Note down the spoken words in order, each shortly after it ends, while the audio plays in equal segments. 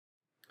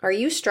Are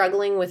you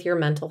struggling with your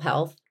mental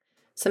health?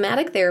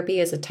 Somatic therapy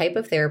is a type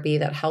of therapy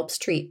that helps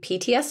treat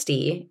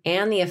PTSD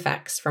and the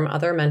effects from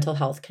other mental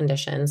health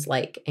conditions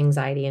like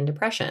anxiety and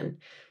depression.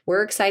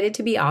 We're excited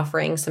to be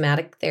offering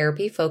somatic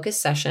therapy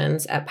focused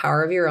sessions at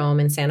Power of Your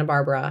Own in Santa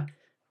Barbara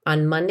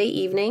on Monday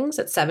evenings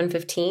at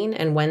 7:15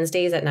 and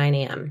Wednesdays at 9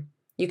 a.m.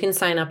 You can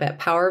sign up at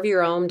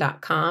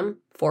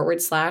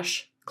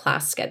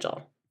powerofyourown.com/class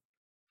schedule.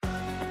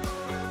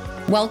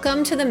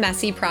 Welcome to the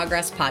Messy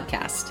Progress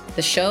Podcast,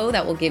 the show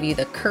that will give you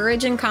the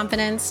courage and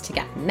confidence to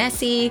get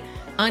messy,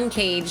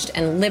 uncaged,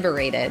 and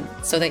liberated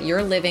so that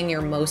you're living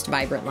your most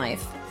vibrant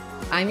life.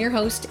 I'm your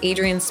host,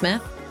 Adrienne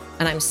Smith,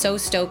 and I'm so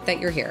stoked that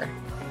you're here.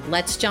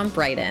 Let's jump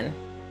right in.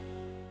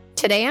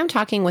 Today, I'm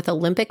talking with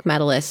Olympic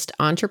medalist,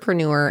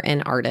 entrepreneur,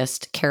 and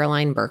artist,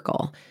 Caroline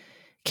Burckle.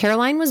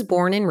 Caroline was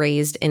born and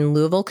raised in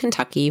Louisville,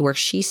 Kentucky, where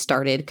she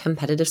started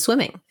competitive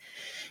swimming.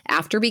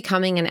 After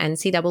becoming an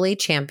NCAA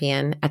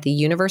champion at the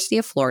University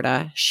of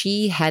Florida,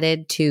 she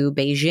headed to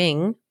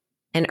Beijing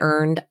and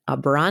earned a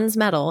bronze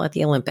medal at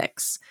the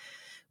Olympics.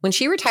 When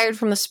she retired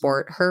from the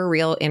sport, her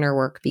real inner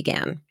work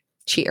began.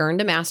 She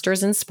earned a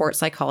master's in sports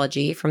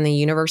psychology from the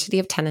University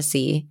of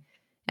Tennessee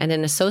and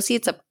an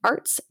associate's of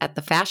arts at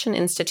the Fashion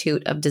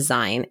Institute of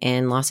Design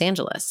in Los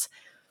Angeles.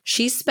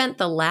 She spent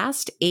the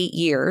last 8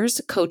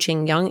 years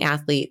coaching young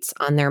athletes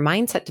on their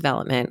mindset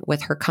development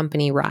with her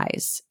company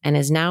Rise and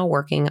is now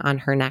working on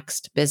her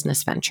next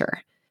business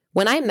venture.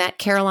 When I met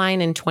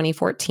Caroline in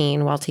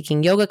 2014 while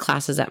taking yoga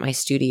classes at my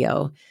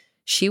studio,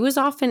 she was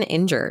often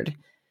injured.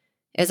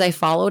 As I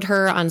followed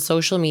her on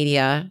social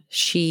media,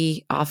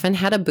 she often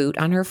had a boot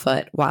on her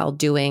foot while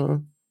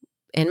doing,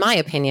 in my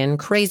opinion,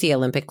 crazy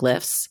Olympic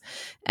lifts,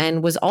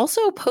 and was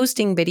also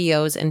posting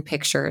videos and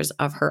pictures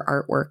of her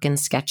artwork and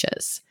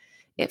sketches.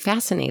 It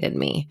fascinated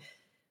me.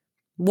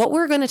 What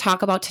we're going to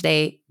talk about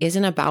today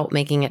isn't about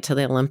making it to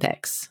the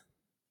Olympics.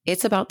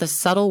 It's about the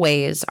subtle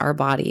ways our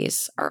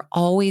bodies are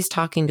always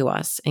talking to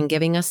us and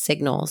giving us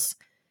signals.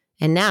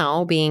 And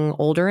now, being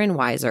older and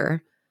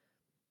wiser,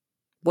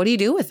 what do you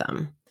do with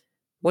them?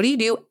 What do you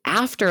do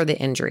after the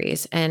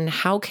injuries? And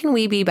how can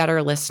we be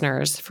better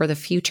listeners for the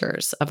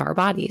futures of our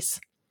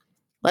bodies?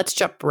 Let's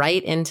jump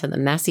right into the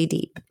messy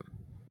deep.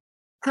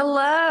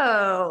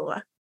 Hello.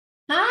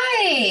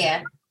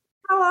 Hi.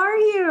 How are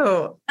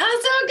you?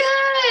 I'm so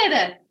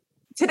good.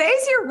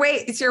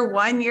 It's your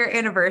 1 year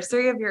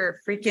anniversary of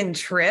your freaking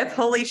trip.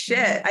 Holy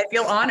shit. I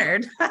feel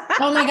honored.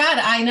 Oh my God.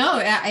 I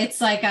know.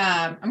 It's like,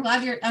 I'm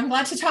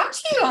glad to talk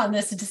to you on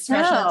this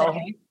special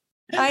day.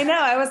 I know.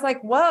 I was like,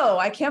 whoa,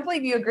 I can't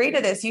believe you agreed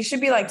to this. You should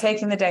be like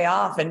taking the day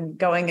off and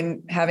going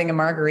and having a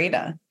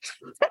margarita.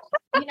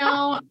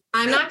 I'm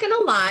not going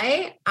to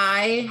lie.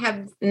 I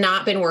have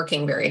not been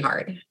working very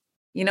hard.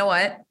 You know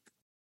what?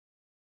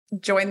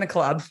 Join the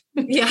club.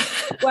 Yeah.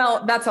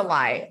 Well, that's a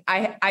lie.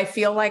 I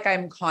feel like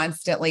I'm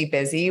constantly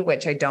busy,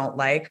 which I don't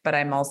like, but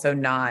I'm also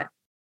not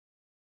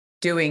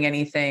doing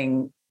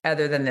anything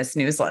other than this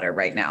newsletter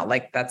right now.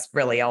 Like that's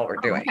really all we're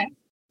doing. Okay.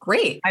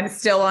 Great. I'm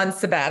still on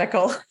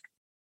sabbatical.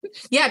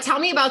 Yeah. Tell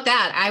me about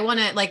that. I want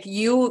to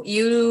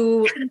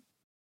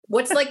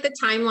what's like the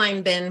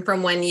timeline been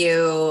from when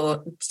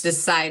you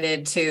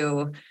decided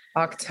to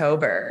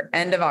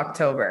end of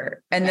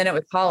October. And then it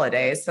was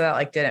holidays. So that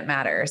like didn't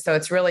matter. So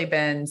it's really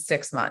been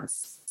 6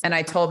 months. And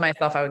I told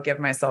myself I would give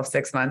myself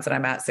 6 months and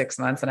I'm at 6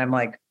 months and I'm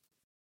like,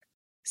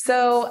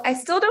 so I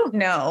still don't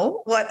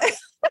know what,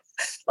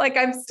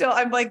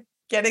 I'm like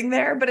getting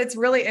there, but it's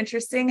really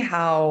interesting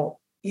how,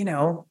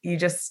 you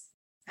just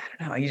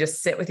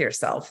sit with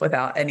yourself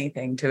without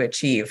anything to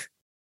achieve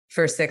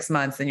for 6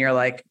 months. And you're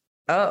like,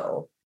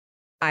 oh,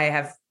 I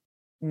have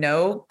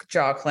no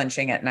jaw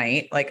clenching at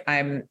night. Like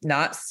I'm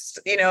not,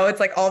 it's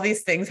like all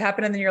these things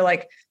happen. And then you're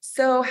like,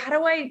 so how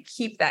do I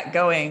keep that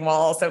going while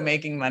also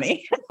making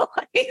money?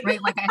 Right.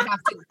 Like I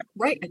have to,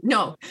 right.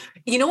 No,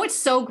 what's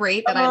so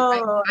great that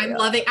I'm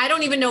loving, I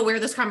don't even know where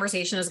this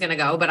conversation is going to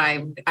go, but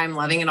I'm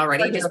loving it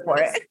already.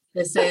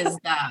 This is,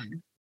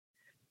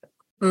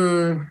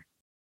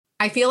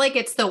 I feel like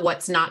it's the,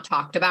 what's not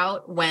talked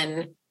about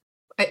when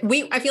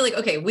I feel like,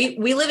 okay,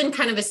 we live in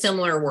kind of a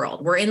similar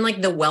world. We're in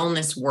like the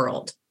wellness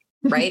world.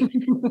 Right.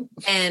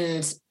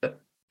 And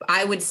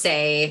I would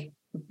say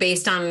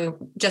based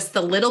on just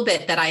the little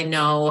bit that I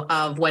know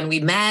of when we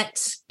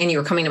met and you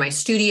were coming to my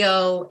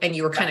studio and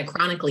you were kind of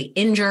chronically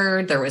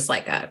injured, there was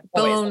like a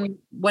bone,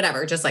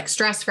 whatever, just like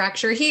stress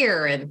fracture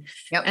here. And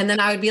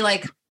then I would be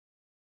like,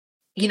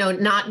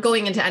 not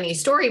going into any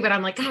story, but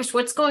I'm like, gosh,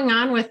 what's going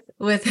on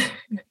with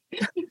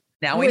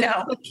now we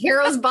know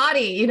Caro's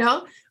body,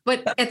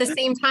 But at the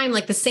same time,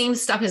 like the same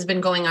stuff has been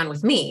going on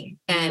with me.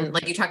 And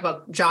like you talk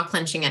about jaw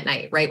clenching at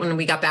night, right? When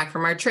we got back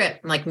from our trip,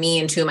 like me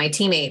and two of my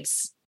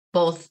teammates,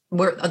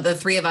 the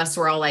three of us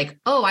were all like,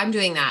 oh, I'm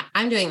doing that.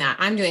 I'm doing that.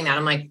 I'm doing that.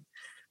 I'm like,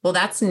 well,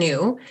 that's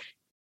new.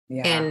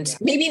 Yeah. And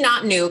maybe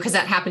not new because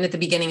that happened at the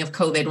beginning of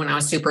COVID when I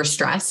was super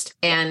stressed.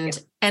 And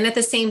at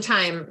the same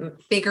time,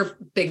 big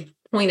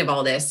point of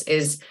all this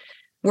is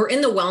we're in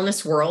the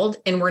wellness world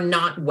and we're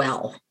not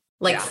well,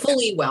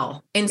 fully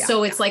well. And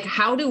so it's like,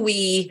 how do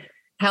we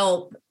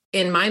help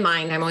in my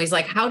mind, I'm always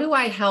like, how do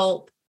I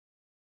help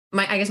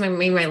I guess my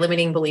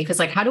limiting belief is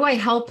like, how do I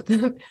help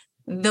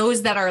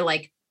those that are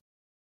like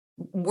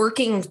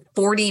working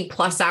 40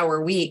 plus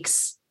hour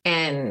weeks?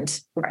 And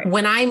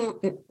when I'm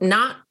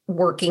not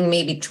working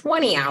maybe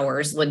 20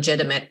 hours,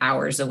 legitimate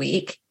hours a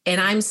week, and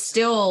I'm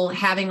still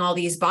having all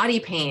these body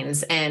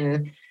pains.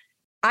 And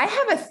I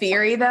have a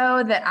theory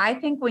though, that I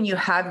think when you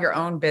have your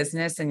own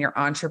business and you're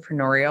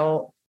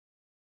entrepreneurial,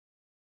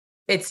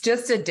 it's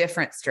just a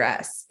different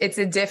stress.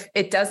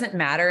 It doesn't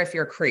matter if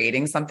you're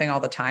creating something all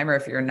the time or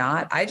if you're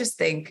not. I just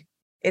think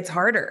it's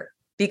harder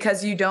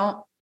because you don't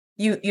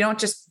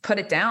just put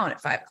it down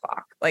at 5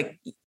 o'clock. Like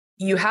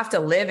you have to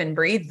live and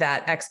breathe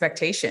that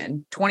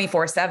expectation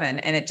 24/7,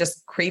 and it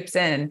just creeps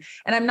in.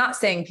 And I'm not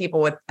saying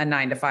people with a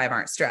 9 to 5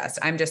 aren't stressed.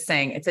 I'm just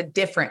saying it's a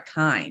different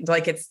kind.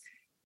 Like it's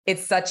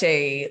such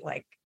a,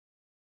 like,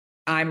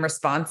 I'm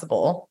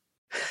responsible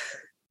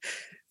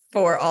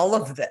for all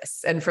of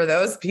this and for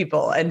those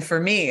people and for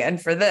me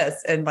and for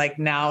this. And like,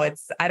 now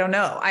I don't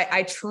know.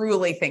 I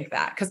truly think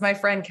that, because my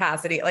friend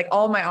Cassidy, like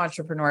all my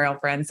entrepreneurial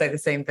friends say the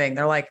same thing.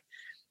 They're like,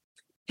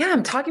 yeah,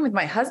 I'm talking with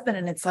my husband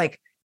and it's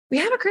like, we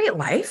have a great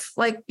life.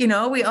 Like,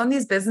 we own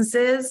these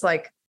businesses,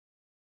 like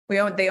they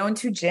own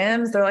 2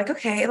 gyms. They're like,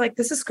 okay, like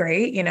this is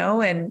great,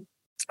 and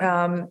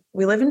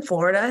we live in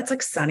Florida. It's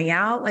like sunny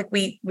out. Like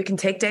we can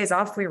take days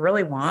off if we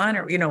really want,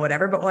 or,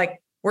 whatever. But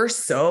like, we're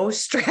so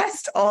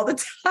stressed all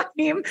the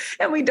time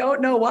and we don't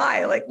know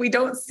why. Like we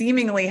don't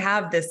seemingly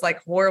have this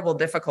like horrible,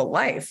 difficult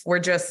life. We're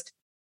just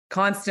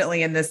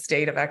constantly in this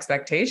state of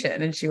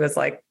expectation. And she was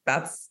like,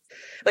 that's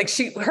like,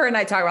 her and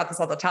I talk about this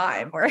all the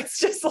time, where it's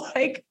just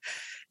like,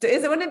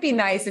 wouldn't it be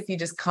nice if you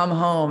just come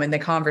home and the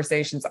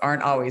conversations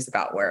aren't always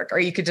about work, or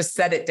you could just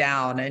set it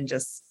down and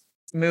just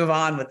move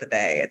on with the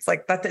day? It's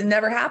like, that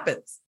never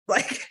happens.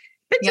 Like,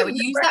 yeah, we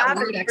use that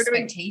word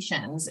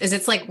expectations.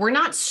 It's like, we're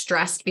not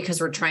stressed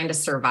because we're trying to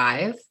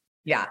survive.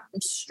 Yeah.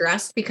 We're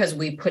stressed because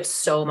we put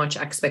so much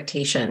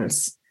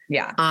expectations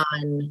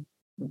on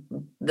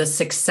the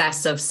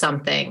success of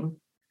something.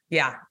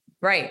 Yeah.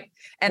 Right.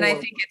 And I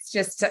think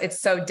it's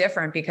so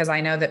different, because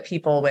I know that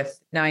people with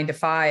 9 to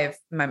 5,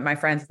 my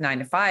friends with 9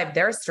 to 5,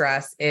 their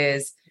stress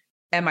is,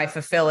 am I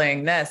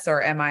fulfilling this?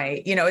 Or am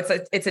I,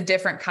 it's a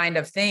different kind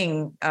of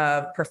thing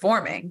of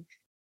performing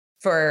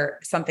for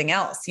something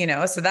else,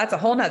 so that's a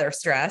whole nother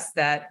stress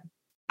that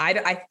I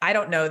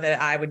don't know that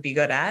I would be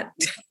good at.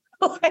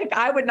 Like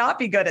I would not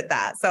be good at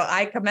that. So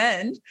I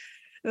commend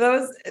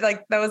those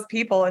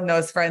people and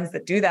those friends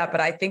that do that. But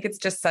I think it's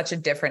just such a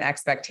different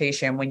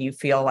expectation when you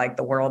feel like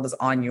the world is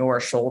on your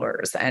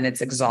shoulders, and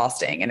it's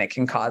exhausting, and it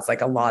can cause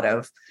like a lot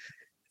of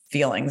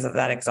feelings of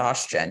that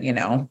exhaustion,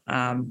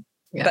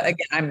 But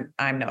again,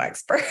 I'm no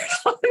expert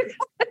on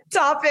that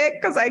topic,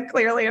 because I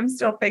clearly am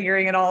still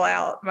figuring it all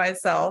out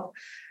myself.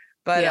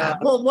 But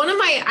well,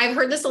 I've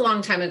heard this a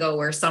long time ago,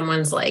 where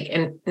someone's like,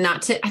 and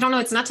I don't know,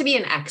 it's not to be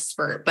an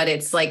expert, but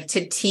it's like,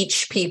 to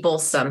teach people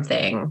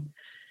something,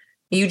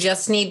 you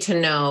just need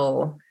to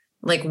know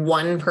like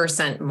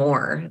 1%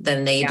 more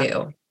than they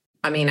do.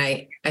 I mean,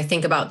 I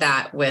think about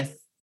that with,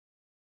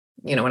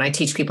 when I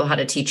teach people how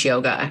to teach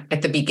yoga.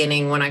 At the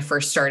beginning, when I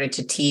first started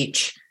to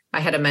teach,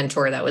 I had a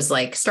mentor that was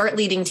like, start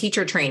leading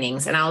teacher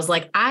trainings. And I was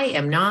like, I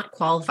am not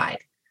qualified.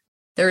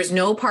 There is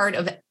no part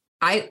of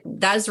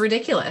that is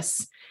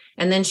ridiculous.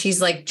 And then she's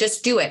like,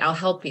 just do it. I'll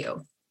help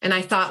you. And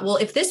I thought, well,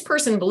 if this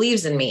person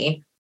believes in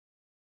me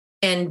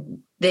and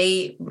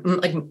they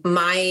like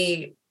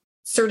my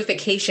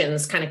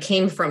certifications kind of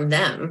came from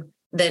them,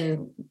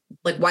 then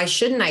like, why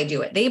shouldn't I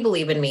do it? They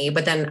believe in me,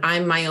 but then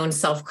I'm my own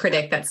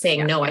self-critic that's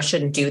saying, no, I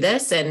shouldn't do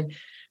this. And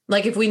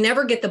like, if we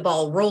never get the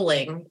ball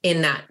rolling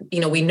in that,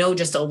 we know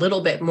just a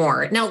little bit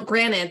more. Now,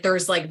 granted,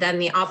 there's like then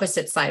the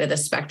opposite side of the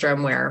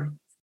spectrum, where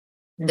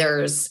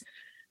there's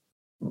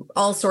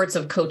all sorts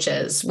of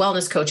coaches,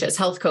 wellness coaches,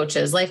 health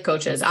coaches, life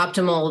coaches,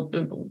 optimal,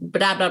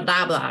 blah, blah,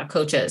 blah, blah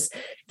coaches.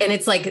 And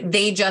it's like,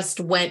 they just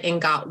went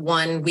and got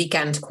one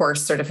weekend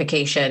course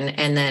certification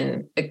and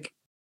then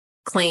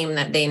claim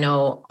that they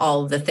know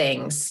all the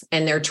things,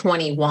 and they're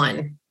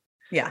 21.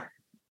 Yeah.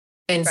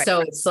 And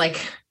so it's like,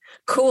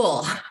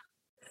 cool.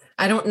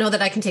 I don't know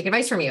that I can take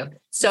advice from you.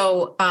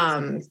 So, I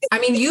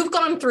mean,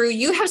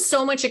 you have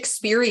so much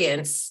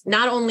experience,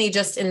 not only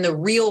just in the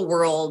real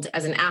world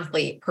as an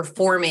athlete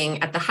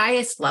performing at the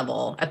highest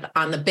level,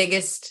 on the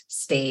biggest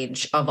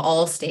stage of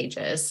all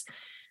stages,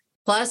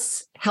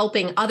 plus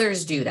helping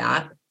others do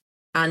that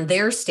on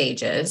their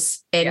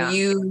stages. And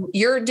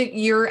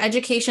your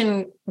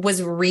education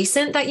was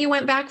recent that you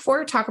went back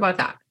for. Talk about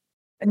that.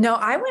 No,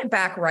 I went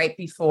back right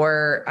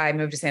before I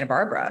moved to Santa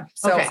Barbara.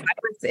 So I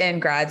was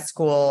in grad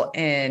school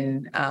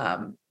in,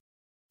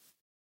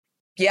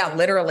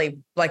 literally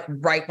like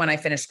right when I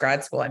finished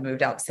grad school, I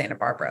moved out to Santa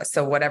Barbara.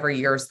 So whatever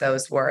years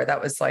those were,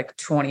 that was like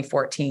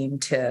 2014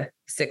 to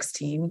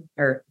 16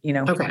 or,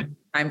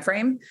 time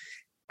frame,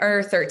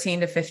 or 13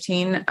 to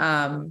 15.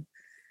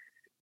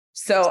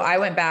 So I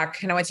went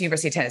back and I went to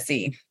University of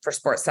Tennessee for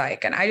sports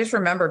psych. And I just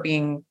remember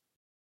being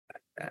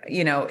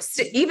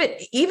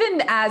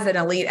even as an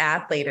elite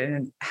athlete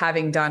and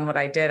having done what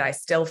I did, I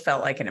still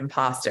felt like an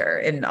imposter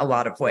in a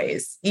lot of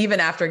ways, even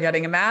after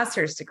getting a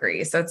master's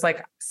degree. So it's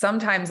like,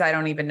 sometimes I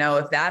don't even know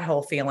if that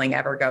whole feeling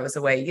ever goes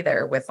away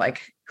either, with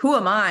like, who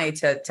am I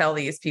to tell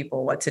these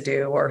people what to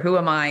do? Or who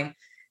am I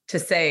to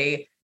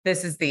say,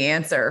 this is the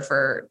answer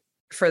for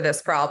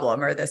this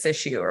problem or this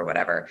issue or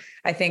whatever.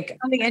 I think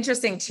something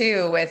interesting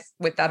too,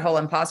 with that whole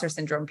imposter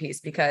syndrome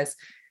piece, because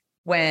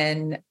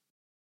when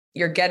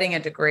you're getting a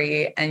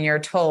degree and you're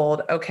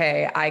told,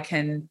 okay, I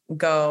can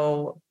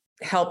go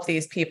help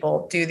these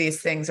people do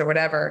these things or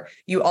whatever,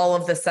 you all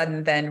of a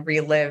sudden then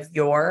relive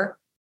your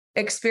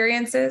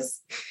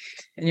experiences.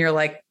 And you're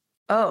like,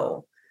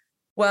 oh,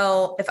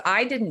 well, if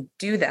I didn't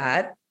do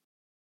that,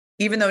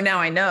 even though now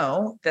I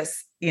know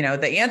this,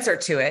 the answer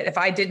to it, if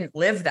I didn't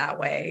live that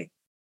way,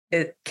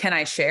 can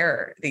I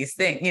share these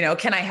things?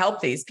 Can I help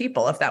these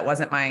people if that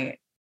wasn't my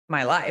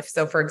life?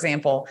 So for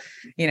example,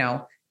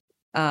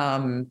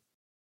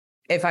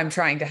 if I'm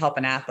trying to help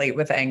an athlete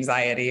with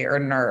anxiety or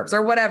nerves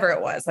or whatever it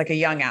was, like a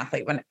young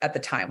athlete at the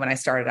time when I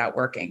started out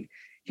working,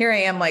 here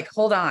I am like,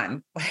 hold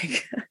on,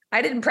 like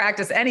I didn't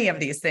practice any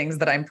of these things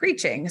that I'm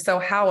preaching. So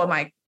how am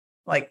I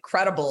like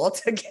credible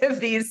to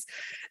give these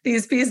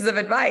pieces of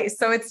advice?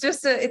 So it's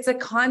just it's a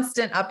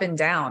constant up and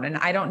down. And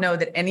I don't know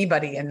that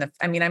anybody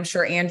I'm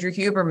sure Andrew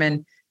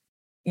Huberman,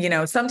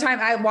 sometime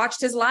I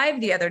watched his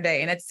live the other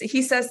day and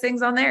he says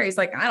things on there. He's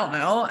like, I don't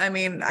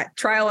know.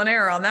 Trial and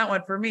error on that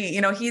one for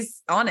me.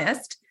 He's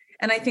honest.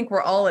 And I think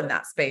we're all in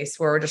that space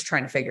where we're just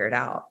trying to figure it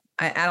out.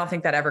 I don't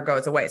think that ever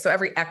goes away. So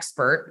every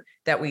expert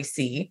that we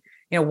see,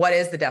 what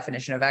is the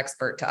definition of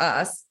expert to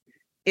us?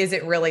 Is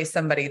it really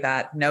somebody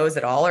that knows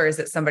it all? Or is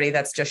it somebody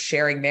that's just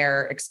sharing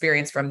their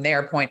experience from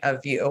their point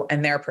of view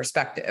and their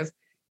perspective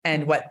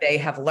and what they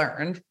have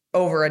learned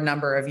over a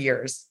number of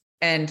years?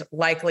 And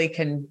likely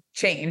can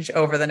change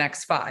over the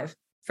next 5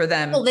 for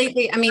them. Well, in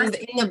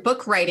the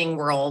book writing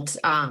world,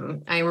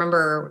 I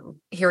remember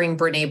hearing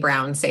Brene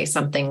Brown say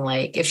something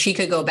like, if she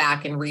could go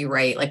back and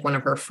rewrite like one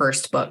of her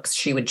first books,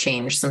 she would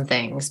change some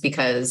things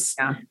because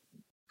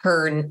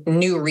her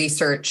new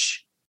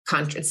research,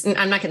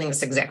 I'm not getting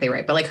this exactly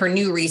right, but like her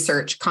new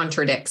research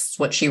contradicts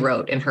what she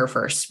wrote in her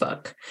first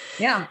book.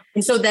 Yeah.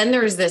 And so then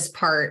there's this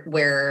part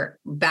where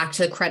back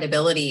to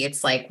credibility,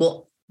 it's like,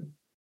 well,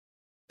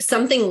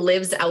 something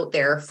lives out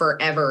there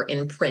forever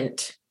in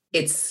print.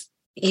 It's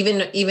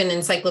even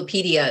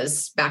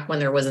encyclopedias, back when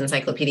there was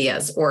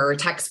encyclopedias or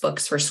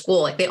textbooks for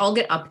school, like they all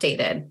get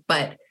updated,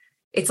 but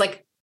it's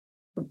like,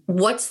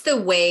 what's the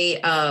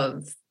way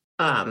of,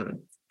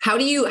 how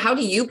do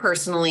you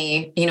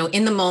personally,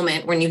 in the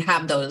moment when you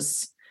have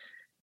those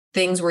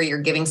things where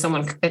you're giving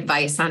someone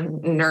advice on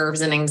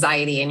nerves and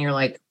anxiety and you're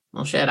like,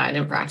 well, shit, I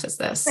didn't practice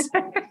this.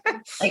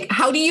 Like,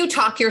 how do you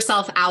talk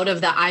yourself out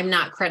of the, I'm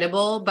not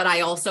credible, but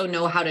I also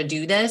know how to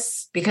do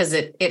this? Because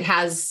it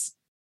has,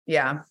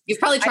 you've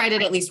probably tried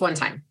it at least one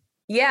time.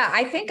 Yeah.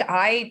 I think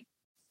I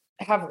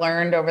have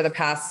learned over the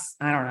past,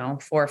 4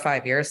 or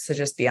 5 years to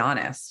just be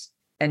honest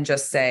and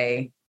just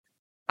say,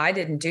 I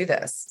didn't do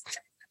this.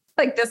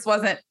 Like, this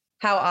wasn't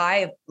how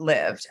I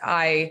lived.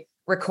 I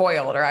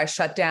recoiled or I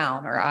shut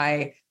down or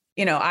I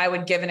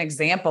would give an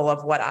example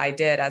of what I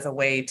did as a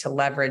way to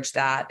leverage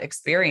that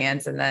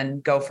experience and then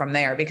go from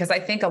there. Because I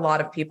think a lot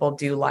of people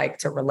do like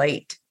to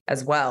relate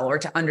as well, or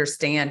to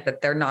understand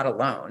that they're not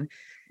alone.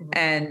 Mm-hmm.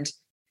 And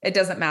it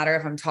doesn't matter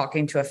if I'm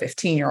talking to a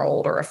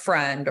 15-year-old or a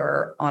friend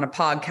or on a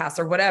podcast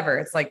or whatever.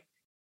 It's like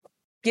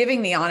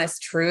giving the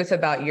honest truth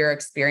about your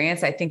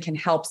experience, I think can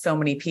help so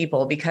many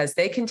people because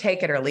they can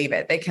take it or leave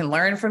it. They can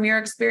learn from your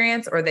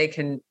experience, or they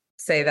can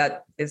say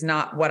that is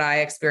not what I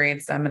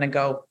experienced. I'm going to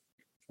go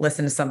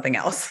listen to something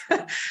else.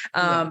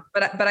 But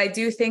I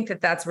do think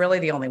that that's really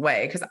the only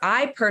way, because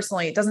I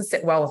personally, it doesn't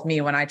sit well with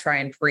me when I try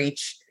and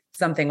preach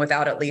something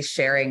without at least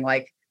sharing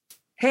like,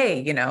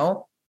 hey,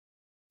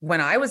 when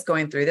I was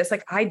going through this,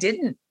 like I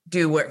didn't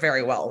do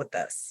very well with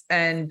this.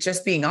 And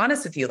just being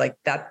honest with you, like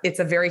that, it's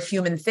a very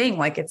human thing.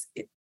 Like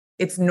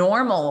it's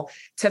normal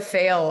to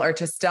fail or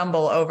to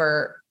stumble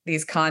over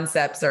these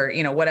concepts or,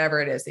 whatever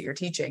it is that you're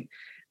teaching.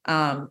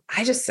 I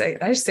just say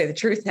the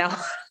truth now.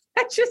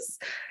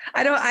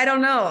 I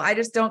don't know. I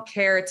just don't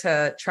care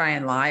to try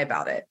and lie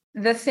about it.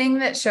 The thing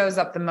that shows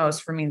up the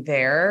most for me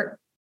there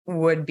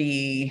would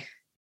be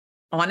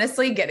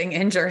honestly getting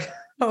injured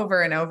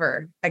over and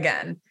over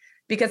again,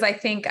 because I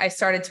think I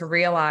started to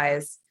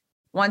realize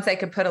once I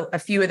could put a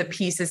few of the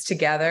pieces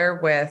together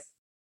with,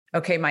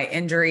 okay, my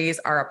injuries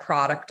are a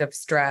product of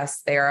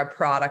stress. They are a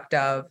product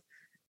of,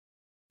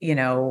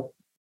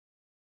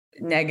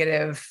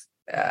 negative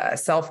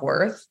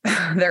self-worth.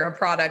 They're a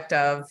product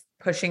of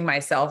pushing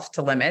myself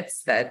to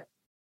limits that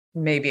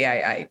maybe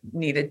I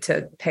needed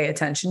to pay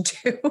attention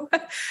to.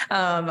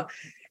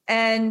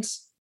 And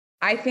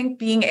I think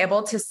being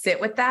able to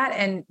sit with that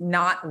and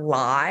not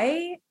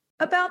lie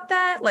about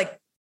that, like,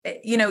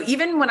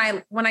 even when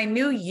I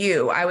knew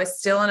you, I was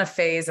still in a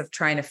phase of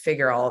trying to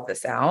figure all of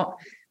this out.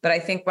 But I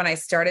think when I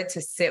started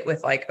to sit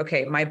with like,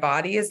 okay, my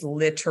body is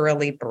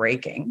literally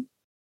breaking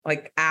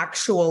like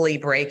actually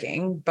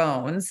breaking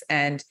bones.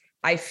 And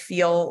I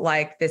feel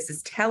like this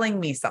is telling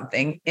me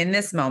something in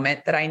this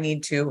moment that I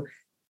need to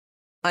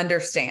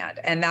understand.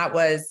 And that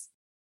was,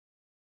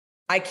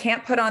 I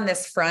can't put on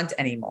this front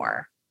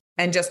anymore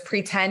and just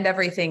pretend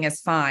everything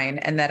is fine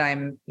and that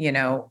I'm,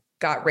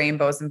 got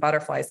rainbows and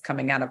butterflies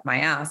coming out of my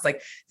ass.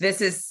 Like this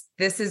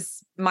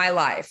is my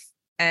life.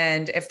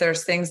 And if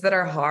there's things that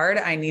are hard,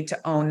 I need to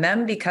own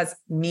them, because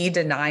me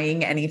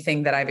denying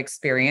anything that I've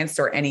experienced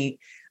or any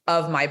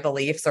of my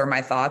beliefs or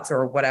my thoughts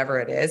or whatever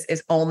it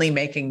is only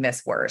making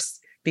this worse,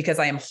 because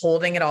I am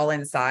holding it all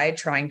inside,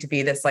 trying to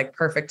be this like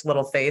perfect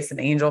little face, an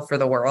angel for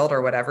the world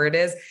or whatever it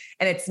is.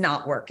 And it's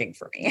not working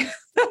for me.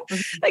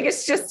 Like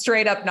it's just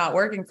straight up not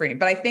working for me.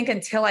 But I think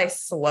until I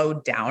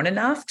slowed down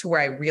enough to where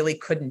I really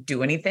couldn't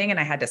do anything and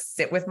I had to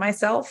sit with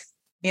myself,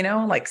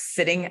 like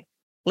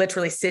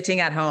literally sitting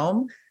at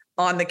home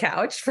on the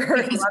couch for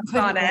months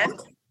on end.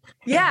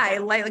 Yeah.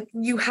 Like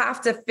you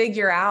have to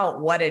figure out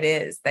what it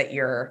is that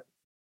you're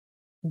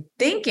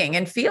thinking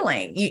and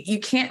feeling. You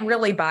can't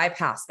really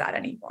bypass that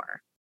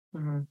anymore.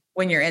 Mm-hmm.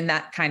 When you're in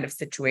that kind of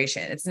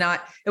situation.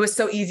 It was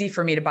so easy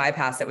for me to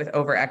bypass it with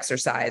over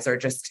exercise or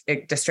just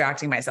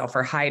distracting myself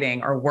or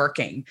hiding or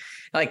working,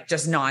 like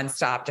just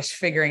nonstop, just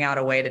figuring out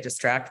a way to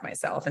distract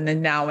myself. And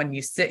then now when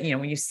you sit,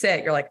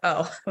 you're like,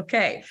 oh,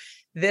 okay,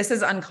 this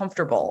is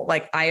uncomfortable.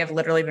 Like I have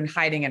literally been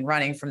hiding and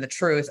running from the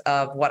truth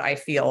of what I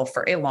feel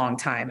for a long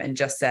time and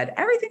just said,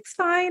 everything's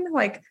fine.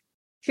 Like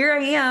here I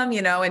am,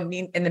 and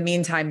in the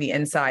meantime, the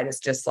inside is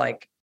just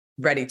like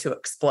ready to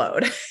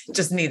explode.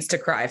 Just needs to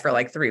cry for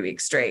like 3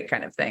 weeks straight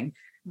kind of thing.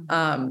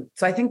 So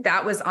I think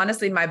that was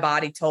honestly, my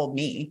body told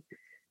me,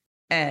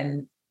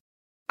 and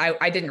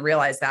I didn't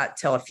realize that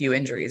till a few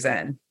injuries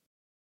in.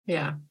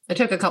 Yeah. It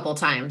took a couple of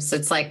times.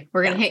 It's like,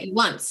 we're going to hit you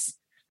once.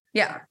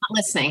 Yeah. Not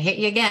listening, hit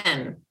you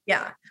again.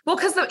 Yeah. Well,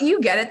 cause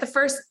you get it the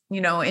first,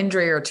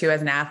 injury or two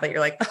as an athlete,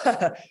 you're like,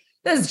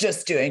 this is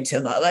just doing too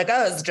much. Like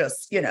I was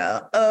just,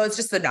 it's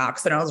just the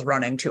knocks and I was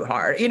running too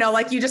hard.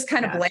 Like you just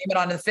kind of blame it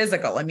on the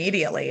physical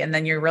immediately. And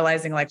then you're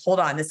realizing like, hold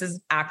on, this is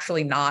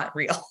actually not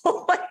real.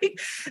 Like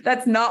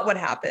that's not what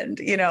happened.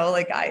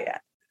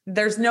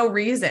 There's no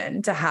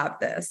reason to have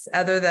this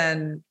other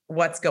than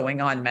what's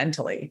going on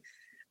mentally.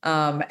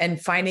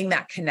 And finding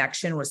that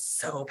connection was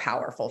so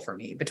powerful for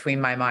me between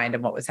my mind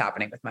and what was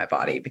happening with my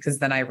body, because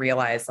then I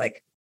realized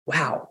like,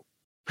 wow,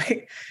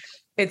 like,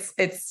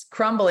 it's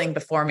crumbling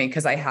before me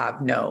because I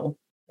have no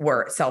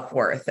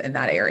self-worth in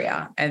that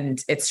area.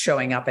 And it's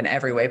showing up in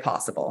every way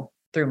possible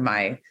through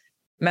my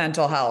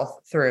mental health,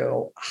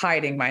 through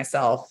hiding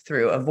myself,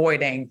 through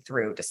avoiding,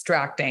 through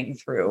distracting,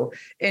 through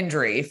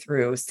injury,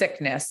 through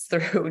sickness,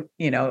 through,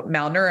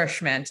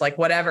 malnourishment, like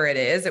whatever it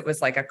is, it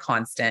was like a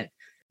constant.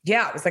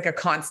 Yeah. It was like a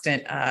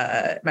constant,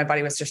 my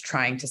body was just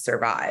trying to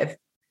survive.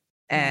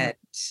 And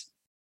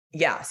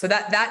yeah. So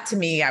that to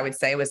me, I would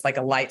say was like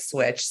a light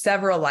switch,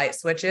 several light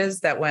switches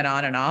that went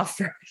on and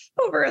off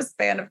over a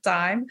span of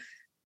time.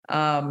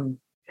 Well,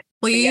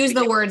 you use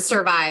the word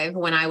survive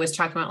when I was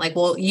talking about like,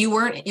 well,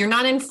 you're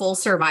not in full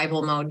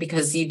survival mode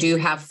because you do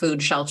have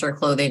food, shelter,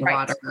 clothing,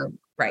 water,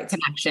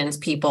 connections,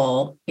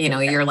 people,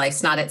 your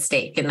life's not at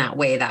stake in that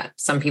way that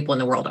some people in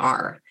the world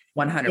are.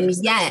 100%. And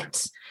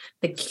yet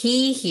the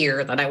key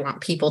here that I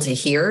want people to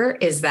hear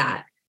is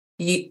that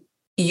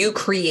you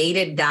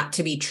created that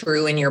to be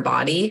true in your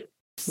body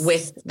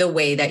with the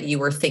way that you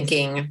were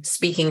thinking,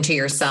 speaking to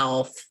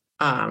yourself,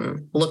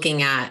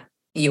 looking at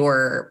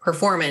your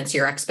performance,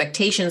 your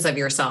expectations of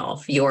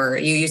yourself, you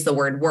use the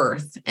word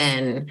worth.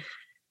 And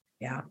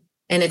yeah.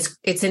 And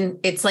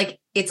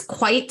it's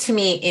quite to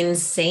me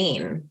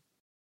insane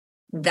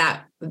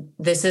that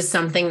this is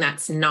something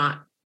that's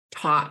not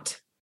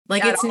taught.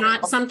 Like it's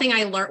not something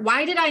I learned.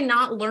 Why did I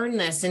not learn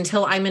this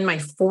until I'm in my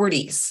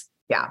 40s?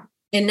 Yeah.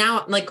 And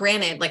now, like,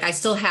 granted, like I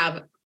still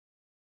have,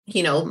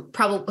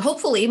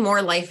 hopefully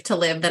more life to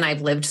live than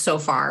I've lived so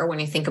far. When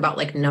you think about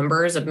like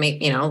numbers of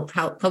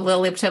how I'll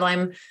live till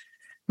I'm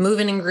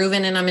moving and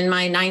grooving and I'm in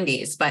my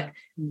 90s, but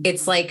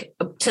it's like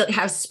to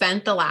have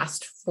spent the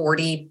last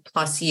 40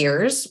 plus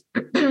years,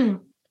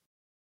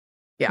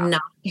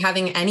 not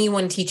having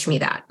anyone teach me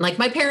that. Like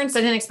my parents,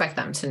 I didn't expect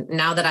them to,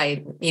 now that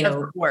I,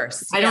 of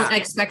course, I don't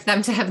expect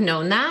them to have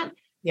known that.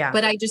 Yeah.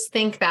 But I just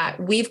think that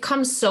we've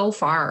come so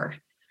far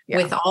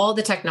with all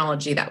the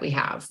technology that we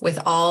have, with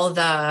all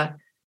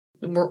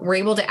we're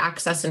able to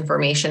access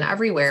information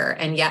everywhere.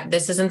 And yet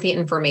this isn't the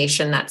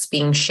information that's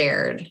being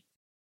shared.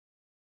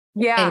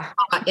 Yeah.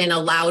 And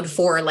allowed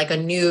for like a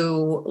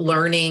new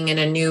learning and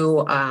a new,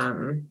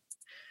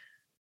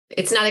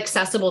 it's not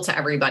accessible to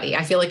everybody.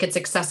 I feel like it's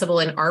accessible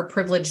in our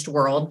privileged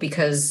world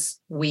because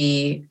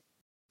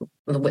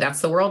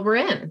that's the world we're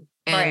in.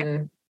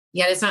 And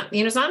yet it's not,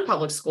 it's not in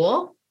public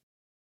school.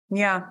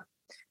 Yeah.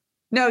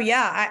 No,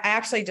 yeah. I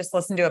actually just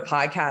listened to a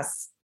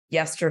podcast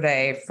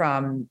yesterday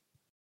from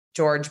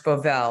George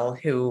Bovell,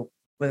 who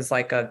was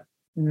like a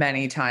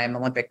many-time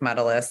Olympic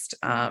medalist,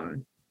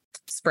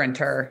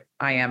 sprinter,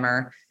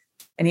 IMer,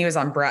 and he was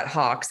on Brett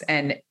Hawk's.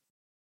 And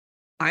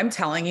I'm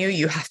telling you,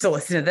 you have to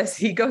listen to this.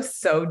 He goes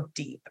so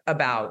deep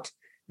about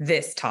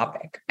this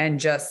topic and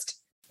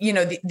just,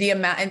 the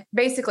amount, and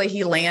basically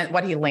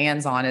what he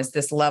lands on is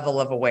this level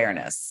of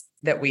awareness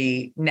that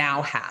we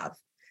now have.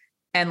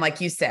 And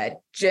like you said,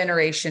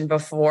 generation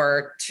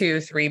before, 2,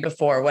 3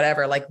 before,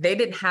 whatever, like they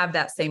didn't have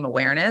that same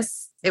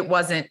awareness.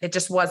 It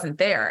just wasn't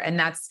there. And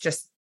that's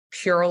just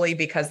purely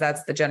because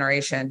that's the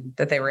generation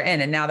that they were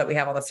in. And now that we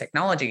have all this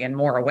technology and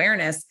more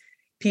awareness,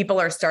 people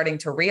are starting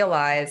to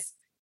realize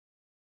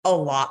a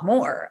lot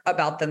more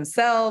about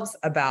themselves,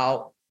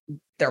 about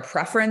their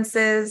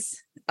preferences,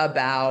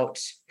 about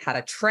how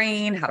to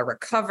train, how to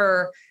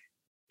recover,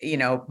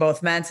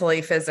 both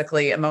mentally,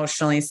 physically,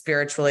 emotionally,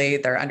 spiritually.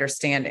 They're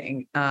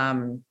understanding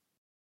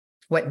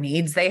what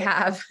needs they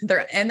have.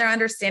 They're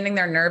understanding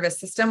their nervous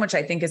system, which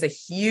I think is a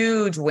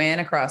huge win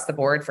across the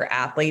board for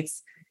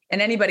athletes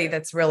and anybody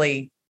that's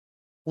really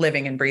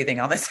living and breathing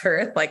on this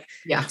earth. Like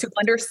to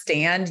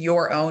understand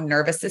your own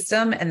nervous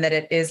system and that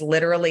it is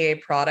literally a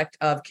product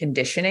of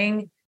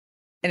conditioning.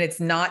 And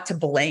it's not to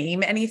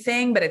blame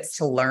anything, but it's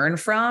to learn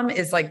from,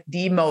 is like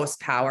the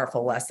most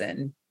powerful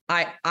lesson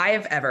I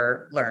have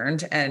ever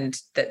learned, and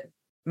that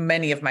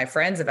many of my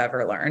friends have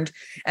ever learned.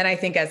 And I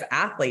think as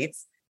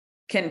athletes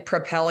can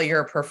propel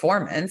your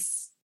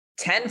performance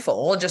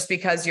tenfold just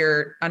because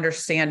you're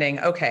understanding,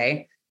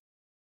 okay,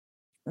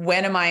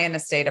 when am I in a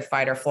state of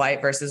fight or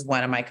flight versus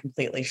when am I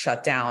completely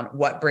shut down?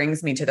 What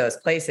brings me to those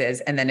places?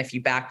 And then if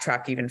you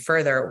backtrack even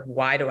further,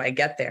 why do I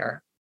get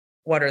there?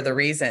 What are the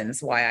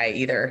reasons why I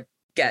either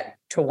get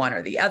to one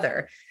or the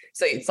other?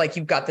 So it's like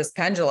you've got this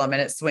pendulum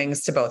and it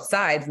swings to both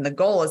sides. And the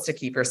goal is to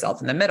keep yourself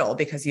in the middle,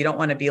 because you don't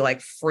want to be like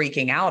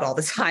freaking out all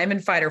the time in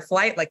fight or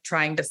flight, like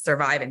trying to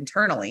survive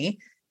internally.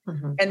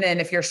 Mm-hmm. And then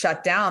if you're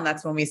shut down,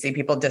 that's when we see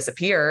people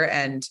disappear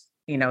and,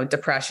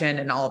 depression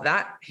and all of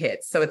that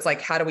hits. So it's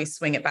like, how do we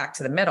swing it back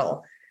to the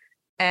middle?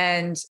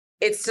 And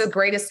it's the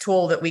greatest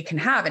tool that we can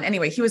have. And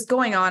anyway, he was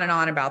going on and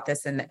on about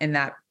this in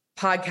that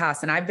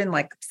podcast. And I've been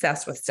like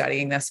obsessed with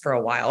studying this for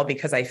a while,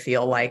 because I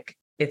feel like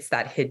it's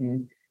that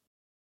hidden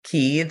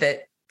key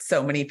that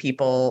so many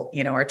people,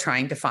 are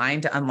trying to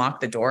find to unlock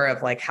the door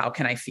of like, how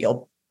can I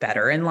feel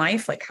better in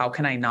life? Like, how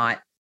can I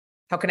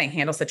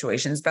handle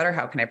situations better?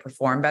 How can I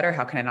perform better?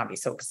 How can I not be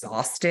so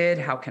exhausted?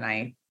 How can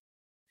I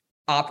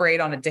operate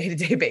on a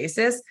day-to-day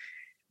basis?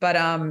 But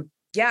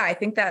I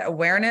think that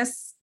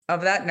awareness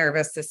of that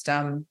nervous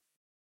system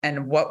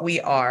and what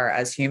we are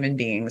as human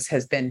beings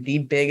has been the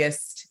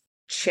biggest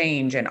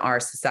change in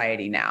our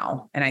society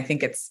now. And I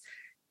think it's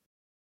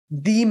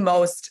the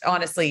most,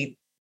 honestly,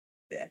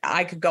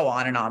 I could go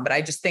on and on, but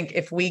I just think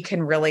if we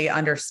can really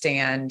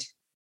understand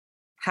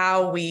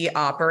how we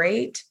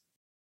operate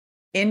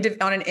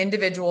on an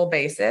individual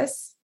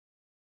basis,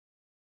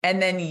 and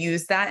then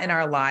use that in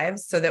our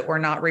lives so that we're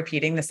not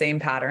repeating the same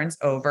patterns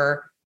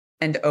over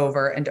and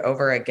over and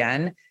over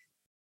again,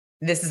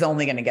 this is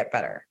only going to get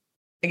better.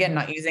 Again,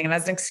 not using it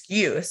as an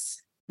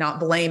excuse, not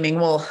blaming,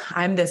 well,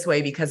 I'm this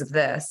way because of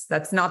this.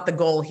 That's not the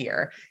goal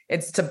here.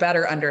 It's to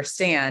better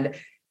understand,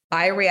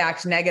 I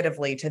react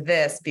negatively to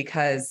this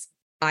because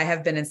I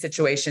have been in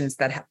situations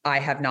that I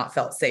have not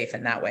felt safe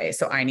in that way.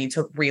 So I need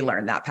to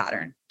relearn that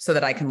pattern so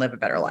that I can live a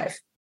better life.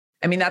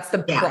 I mean, that's the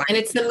and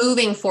it's the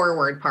moving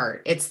forward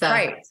part. It's the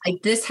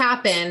like this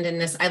happened, and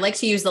this, I like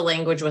to use the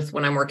language with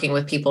when I'm working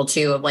with people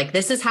too, of like,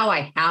 this is how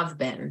I have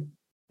been.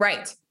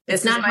 Right.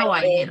 It's not how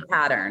I am.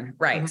 Pattern.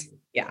 Right. Mm-hmm.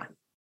 Yeah.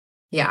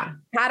 Yeah.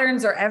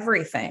 Patterns are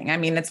everything. I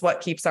mean, it's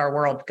what keeps our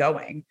world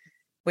going.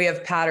 We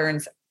have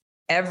patterns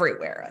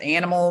everywhere.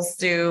 Animals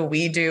do,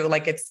 we do,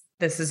 like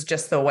this is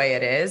just the way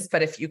it is.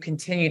 But if you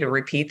continue to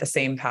repeat the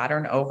same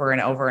pattern over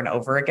and over and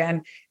over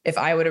again, if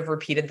I would have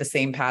repeated the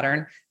same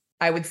pattern,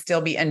 I would still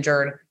be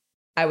injured.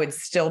 I would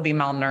still be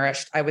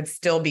malnourished. I would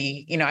still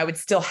be, I would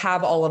still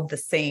have all of the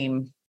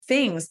same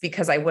things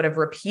because I would have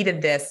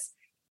repeated this.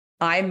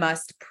 I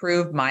must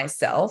prove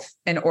myself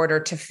in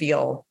order to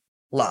feel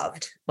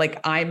loved.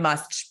 Like I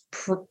must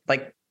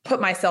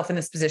put myself in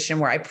this position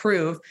where I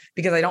prove,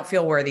 because I don't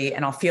feel worthy,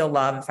 and I'll feel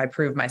love if I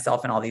prove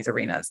myself in all these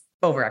arenas,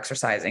 over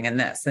exercising and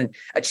this and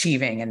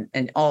achieving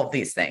and all of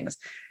these things.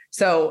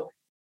 So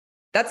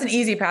that's an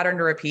easy pattern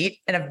to repeat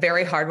and a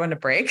very hard one to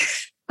break.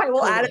 I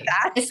will add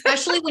that.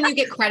 Especially when you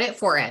get credit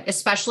for it,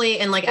 especially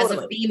in like as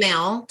a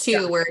female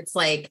too, where it's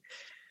like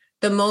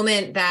the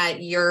moment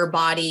that your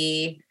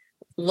body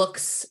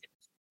looks,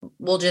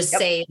 we'll just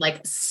say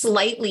like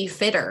slightly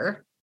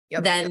fitter,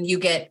 then you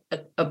get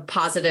a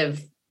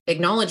positive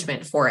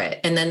acknowledgement for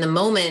it. And then the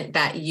moment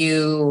that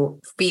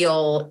you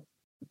feel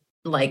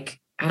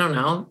like, I don't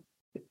know,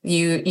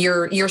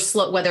 you're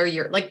slow, whether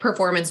you're like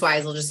performance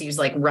wise, we'll just use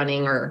like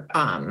running or,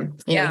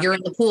 you're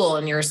in the pool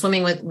and you're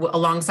swimming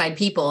alongside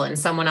people and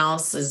someone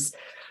else is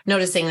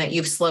noticing that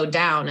you've slowed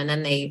down, and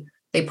then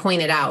they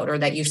point it out, or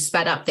that you've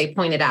sped up, they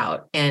point it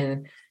out.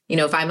 And,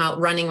 if I'm out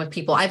running with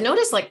people, I've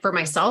noticed like for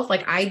myself,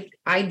 like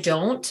I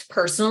don't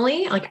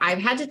personally, like I've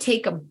had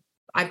to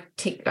I've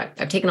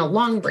taken a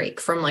long break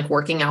from like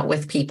working out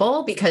with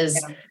people,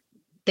 because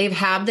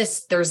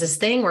there's this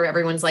thing where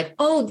everyone's like,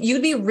 oh,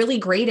 you'd be really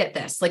great at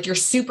this. Like you're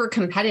super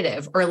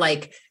competitive, or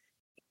like,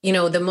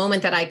 the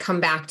moment that I come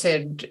back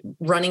to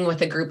running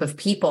with a group of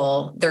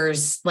people,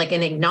 there's like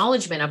an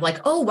acknowledgement of like,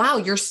 oh, wow,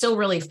 you're still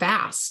really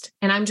fast.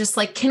 And I'm just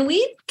like, can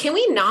we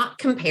not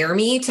compare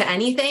me to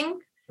anything?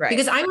 Right.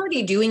 Because I'm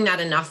already doing that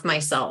enough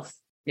myself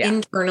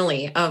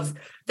internally of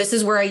this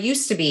is where I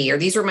used to be, or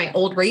these are my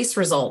old race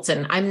results.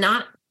 And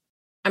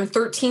I'm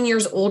 13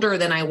 years older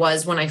than I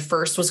was when I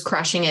first was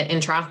crushing it in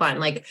triathlon.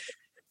 Like,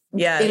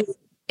 yeah.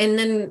 And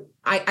then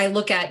I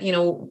look at,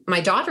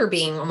 my daughter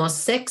being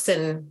almost 6,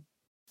 and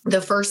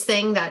the first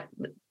thing that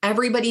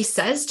everybody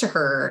says to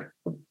her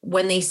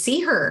when they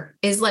see her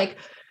is like,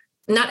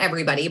 not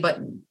everybody, but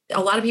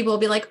a lot of people will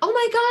be like, oh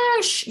my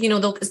gosh,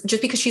 they'll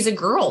just because she's a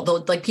girl,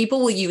 they'll like, people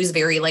will use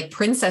very like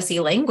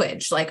princessy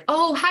language, like,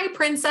 oh, hi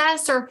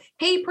princess, or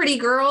hey, pretty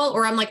girl.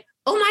 Or I'm like,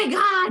 oh my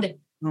God.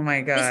 Oh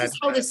my God. This is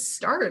how this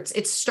starts.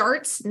 It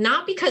starts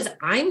not because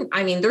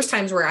there's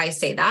times where I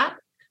say that,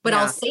 but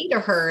I'll say to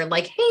her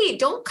like, hey,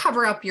 don't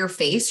cover up your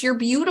face. You're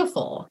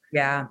beautiful.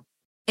 Yeah.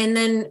 And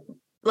then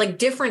like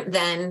different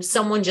than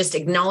someone just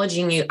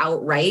acknowledging you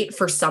outright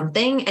for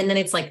something. And then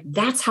it's like,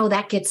 that's how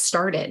that gets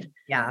started.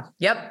 Yeah.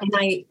 Yep.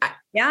 And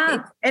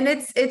and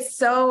it's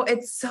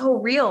so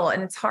real.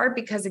 And it's hard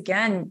because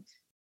again,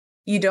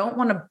 you don't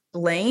want to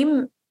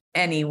blame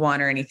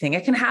anyone or anything.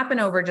 It can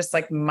happen over just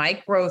like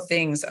micro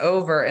things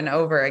over and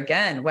over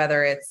again,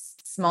 whether it's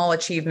small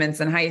achievements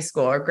in high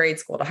school or grade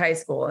school to high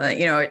school,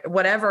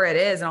 whatever it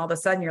is. And all of a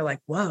sudden you're like,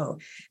 whoa,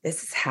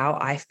 this is how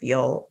I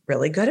feel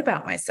really good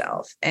about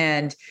myself.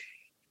 And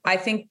I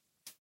think,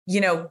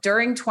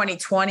 during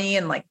 2020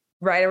 and like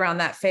right around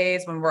that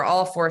phase when we're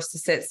all forced to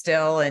sit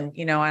still and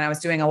I was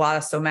doing a lot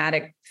of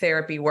somatic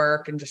therapy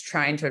work and just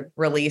trying to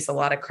release a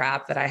lot of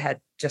crap that I had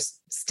just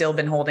still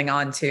been holding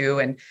on to.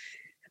 And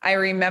I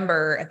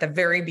remember at the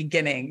very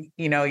beginning,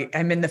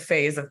 I'm in the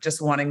phase of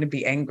just wanting to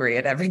be angry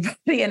at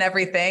everybody and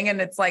everything. And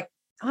it's like,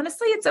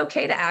 honestly, it's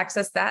okay to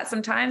access that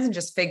sometimes and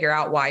just figure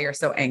out why you're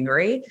so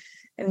angry.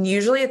 And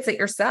usually it's at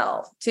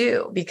yourself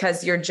too,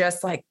 because you're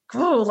just like,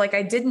 oh, like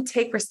I didn't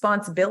take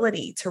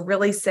responsibility to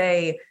really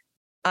say,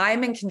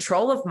 I'm in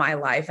control of my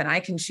life and I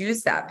can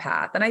choose that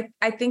path. And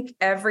I think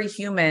every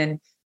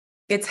human,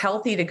 it's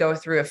healthy to go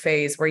through a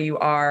phase where you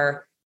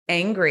are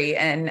angry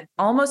and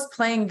almost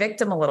playing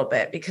victim a little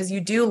bit, because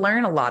you do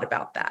learn a lot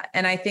about that.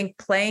 And I think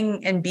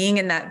playing and being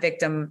in that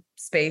victim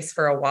space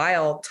for a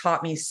while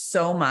taught me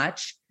so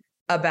much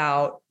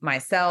about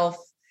myself,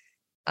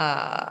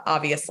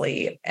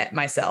 obviously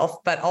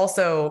myself, but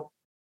also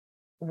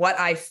what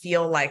I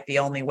feel like the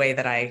only way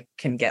that I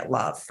can get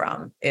love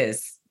from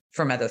is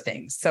from other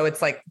things. So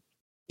it's like,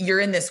 you're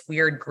in this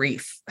weird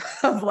grief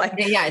of like,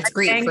 it's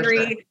grief. Angry,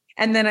 for sure.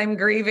 And then I'm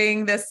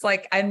grieving this,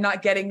 like, I'm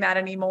not getting that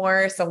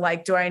anymore. So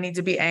like, do I need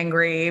to be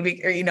angry?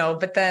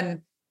 But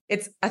then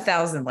it's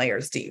 1,000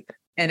 layers deep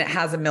and it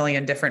has a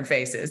million different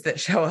faces that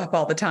show up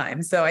all the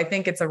time. So I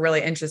think it's a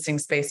really interesting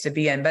space to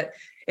be in, but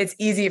it's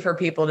easy for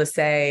people to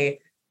say,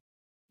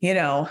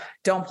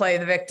 don't play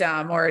the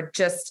victim or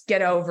just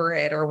get over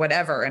it or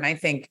whatever. And I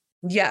think,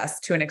 yes,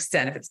 to an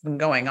extent, if it's been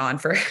going on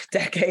for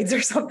decades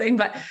or something,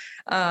 but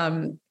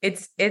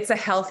it's a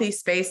healthy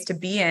space to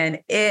be in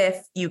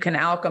if you can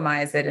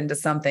alchemize it into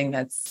something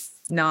that's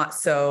not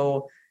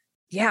so,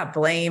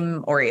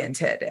 blame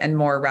oriented and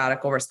more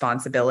radical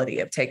responsibility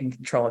of taking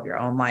control of your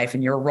own life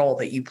and your role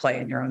that you play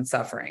in your own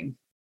suffering.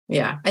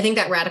 Yeah. I think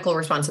that radical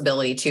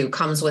responsibility too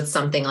comes with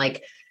something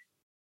like,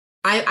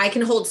 I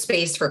can hold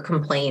space for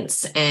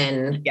complaints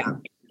and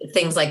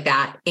things like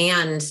that.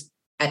 And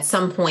at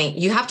some point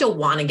you have to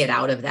want to get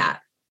out of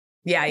that.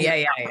 Yeah.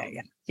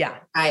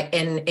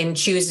 And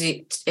choose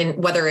it,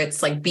 and whether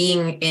it's like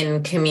being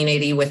in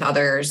community with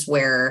others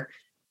where,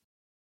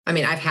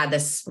 I've had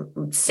this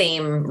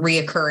same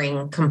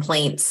reoccurring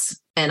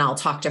complaints and I'll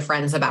talk to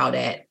friends about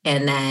it.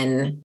 And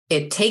then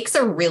it takes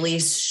a really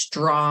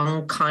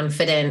strong,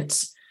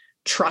 confident,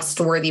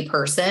 trustworthy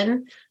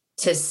person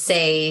to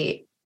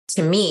say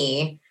to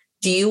me,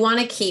 do you want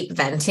to keep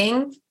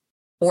venting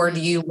or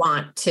do you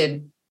want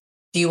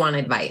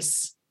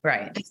advice?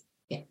 Right.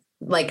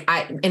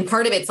 And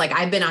part of it's like,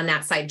 I've been on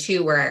that side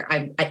too, where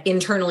I'm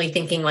internally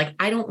thinking like,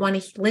 I don't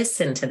want to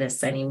listen to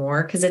this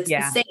anymore because it's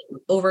the same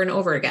over and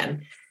over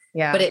again.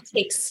 Yeah. But it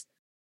takes,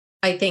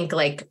 I think,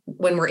 like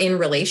when we're in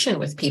relation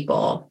with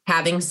people,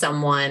 having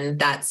someone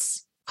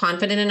that's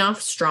confident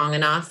enough, strong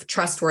enough,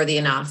 trustworthy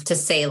enough to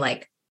say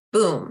like,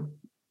 boom.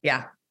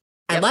 Yeah.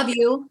 I love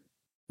you.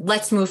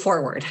 Let's move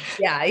forward.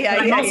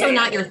 I'm also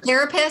not your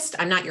therapist.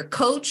 I'm not your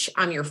coach.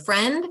 I'm your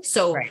friend.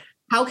 So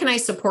how can I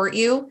support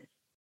you?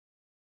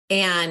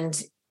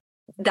 And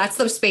that's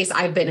the space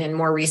I've been in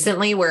more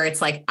recently where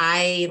it's like,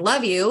 I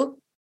love you,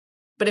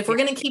 but if we're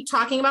going to keep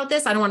talking about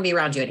this, I don't want to be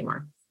around you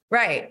anymore.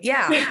 Right.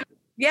 Yeah.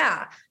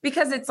 Yeah.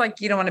 Because it's like,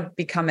 you don't want to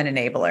become an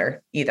enabler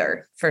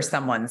either for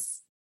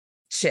someone's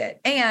shit.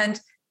 And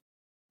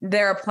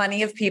there are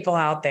plenty of people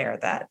out there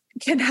that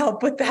can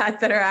help with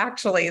that are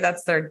actually,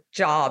 that's their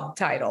job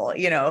title,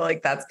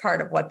 like that's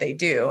part of what they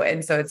do.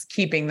 And so it's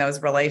keeping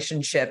those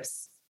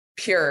relationships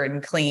pure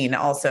and clean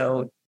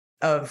also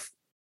of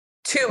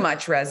too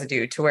much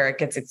residue to where it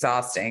gets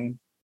exhausting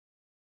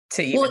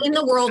to even. Well, in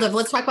the world of,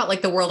 let's talk about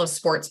like the world of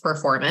sports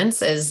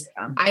performance is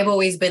I've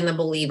always been the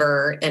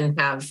believer and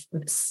have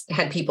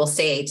had people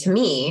say to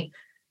me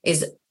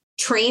is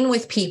train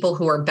with people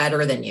who are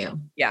better than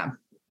you. Yeah.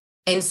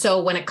 And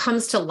so when it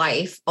comes to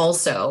life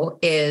also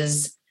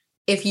is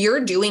if you're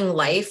doing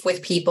life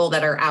with people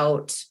that are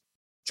out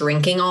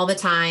drinking all the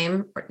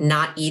time,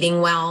 not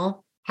eating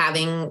well,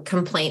 having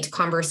complaint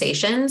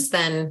conversations,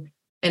 then,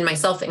 and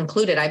myself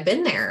included, I've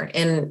been there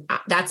and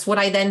that's what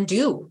I then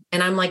do.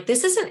 And I'm like,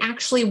 this isn't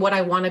actually what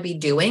I want to be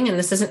doing. And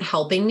this isn't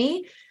helping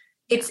me.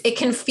 It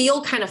can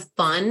feel kind of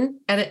fun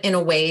in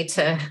a way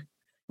to,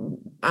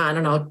 I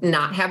don't know,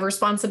 not have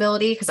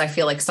responsibility because I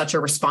feel like such a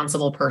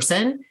responsible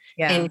person.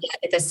 Yeah. And yet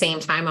at the same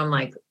time, I'm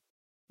like,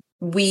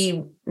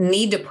 we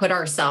need to put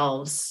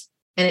ourselves,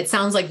 and it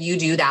sounds like you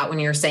do that when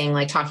you're saying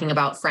like talking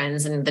about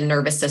friends and the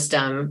nervous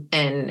system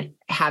and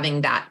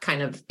having that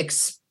kind of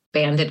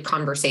expanded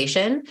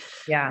conversation.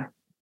 Yeah.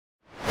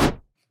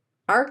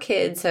 Our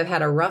kids have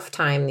had a rough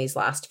time these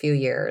last few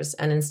years.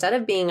 And instead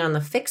of being on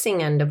the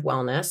fixing end of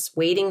wellness,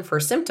 waiting for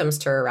symptoms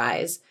to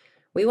arise,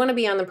 we want to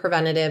be on the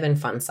preventative and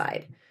fun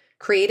side.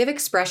 Creative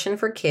Expression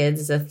for Kids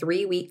is a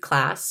 3-week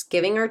class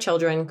giving our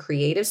children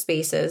creative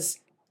spaces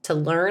to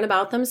learn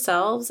about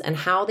themselves and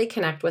how they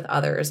connect with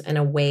others in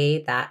a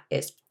way that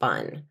is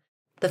fun.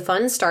 The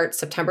fun starts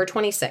September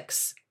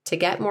 26th. To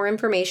get more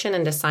information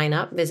and to sign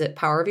up, visit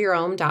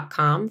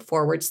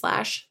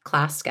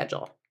powerofyourown.com/class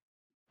schedule.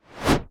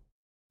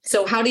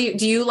 So how do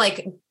you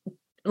like,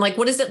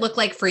 what does it look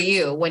like for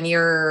you when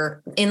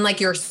you're in like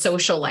your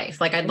social life?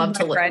 Like, I'd love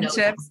to know.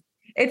 Friendships.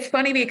 It's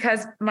funny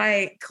because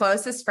my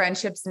closest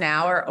friendships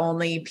now are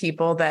only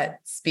people that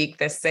speak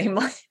the same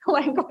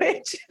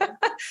language.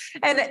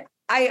 And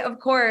of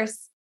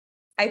course,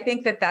 I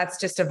think that that's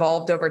just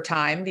evolved over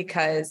time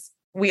because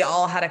we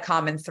all had a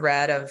common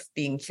thread of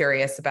being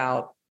curious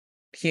about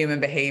human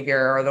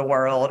behavior or the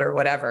world or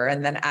whatever.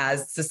 And then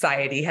as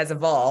society has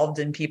evolved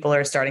and people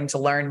are starting to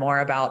learn more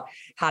about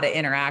how to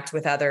interact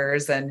with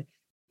others and,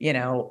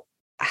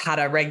 how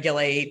to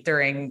regulate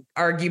during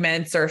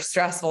arguments or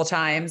stressful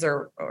times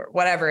or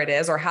whatever it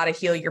is, or how to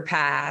heal your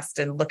past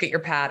and look at your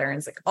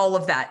patterns, like all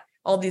of that,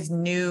 all these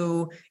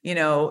new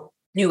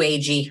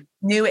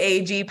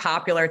agey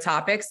popular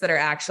topics that are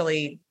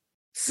actually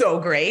so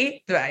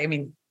great. I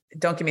mean,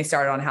 don't get me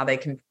started on how they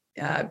can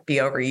be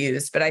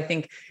overused, but I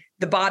think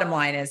the bottom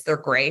line is they're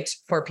great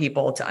for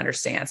people to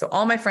understand. So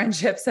all my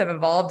friendships have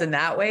evolved in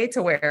that way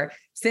to where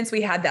since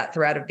we had that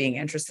thread of being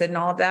interested in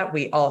all of that,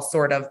 we all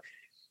sort of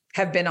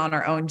have been on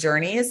our own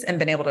journeys and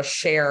been able to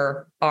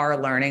share our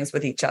learnings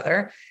with each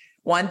other.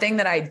 One thing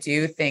that I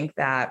do think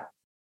that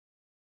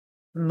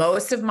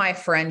most of my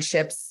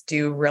friendships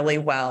do really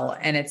well,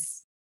 and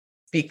it's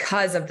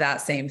because of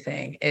that same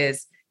thing,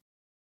 is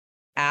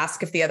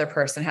ask if the other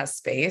person has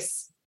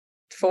space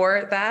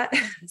for that.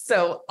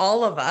 So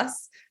all of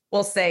us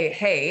will say,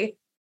 hey,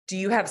 do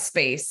you have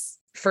space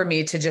for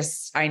me to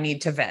I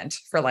need to vent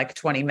for like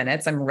 20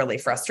 minutes. I'm really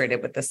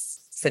frustrated with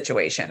this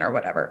situation or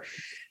whatever.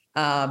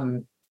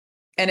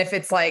 And if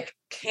it's like,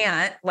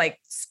 can't, like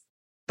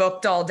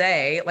booked all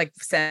day, like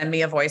send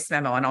me a voice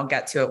memo and I'll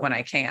get to it when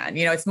I can.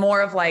 It's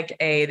more of like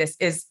this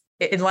is,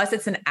 unless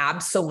it's an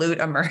absolute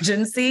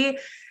emergency,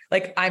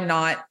 like I'm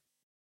not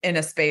in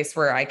a space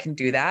where I can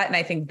do that. And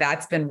I think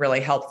that's been really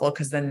helpful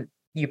because then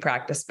you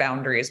practice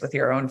boundaries with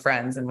your own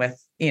friends and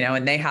with,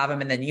 and they have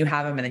them and then you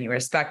have them and then you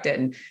respect it.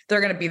 And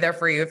they're going to be there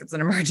for you if it's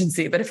an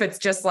emergency. But if it's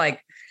just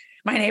like,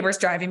 my neighbor's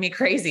driving me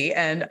crazy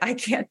and I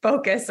can't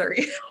focus or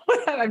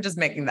I'm just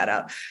making that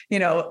up,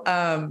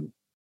 then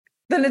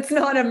it's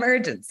not an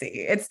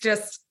emergency. It's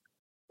just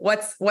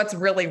what's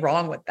really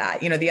wrong with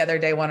that. The other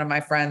day, one of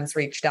my friends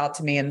reached out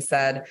to me and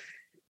said,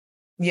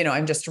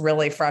 I'm just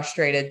really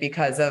frustrated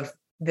because of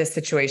this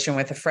situation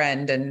with a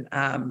friend. And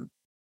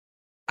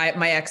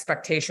my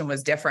expectation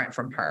was different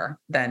from her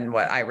than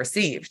what I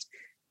received.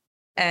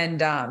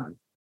 And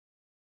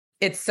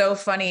it's so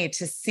funny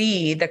to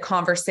see the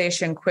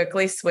conversation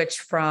quickly switch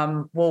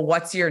from, well,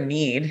 what's your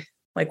need?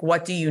 Like,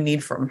 what do you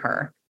need from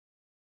her?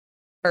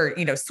 Or,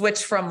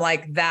 switch from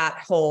like that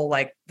whole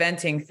like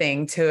venting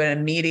thing to an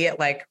immediate,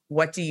 like,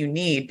 what do you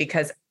need?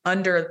 Because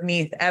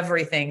underneath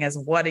everything is,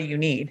 what do you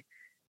need?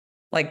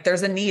 Like,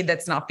 there's a need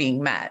that's not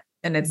being met.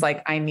 And it's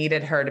like, I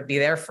needed her to be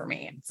there for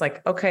me. It's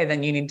like, okay,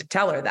 then you need to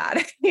tell her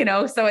that,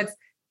 so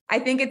I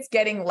think it's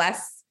getting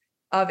less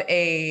of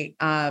a,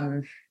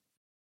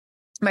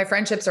 my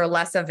friendships are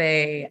less of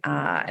a,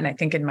 and I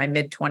think in my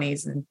mid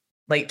 20s and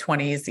late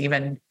 20s,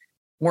 even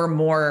were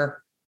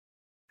more,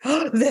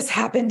 this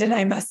happened and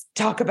I must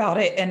talk about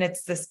it. And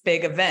it's this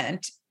big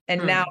event.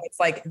 And now it's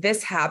like,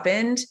 this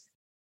happened.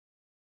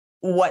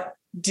 What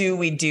do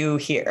we do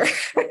here?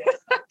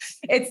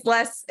 It's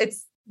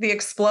the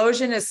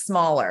explosion is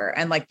smaller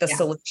and like the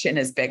solution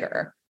is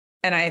bigger.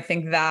 And I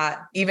think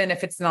that even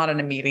if it's not an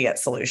immediate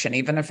solution,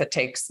 even if it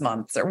takes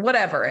months or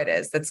whatever it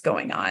is that's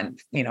going on,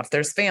 if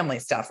there's family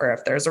stuff or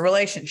if there's a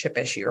relationship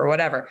issue or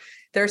whatever,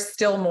 there's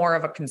still more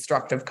of a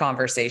constructive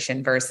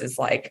conversation versus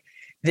like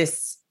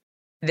this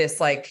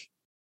like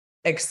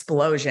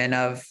explosion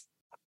of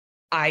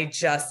I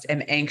just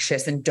am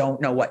anxious and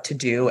don't know what to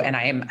do. And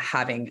I am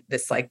having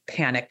this like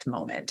panicked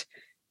moment.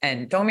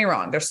 And don't get me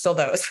wrong, there's still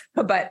those,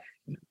 but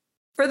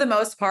for the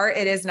most part,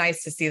 it is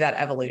nice to see that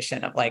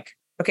evolution of like,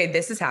 okay,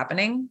 this is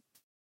happening.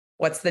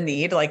 What's the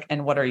need? Like,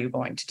 and what are you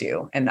going to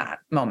do in that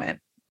moment?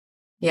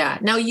 Yeah.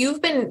 Now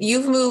you've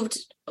moved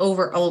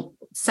over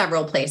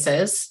several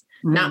places.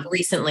 Mm-hmm. Not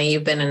recently.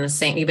 You've been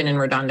in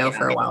Redondo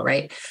for a while,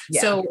 right?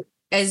 Yeah. So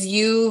as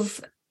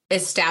you've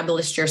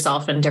established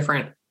yourself in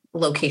different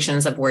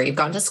locations of where you've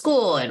gone to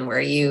school and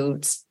where you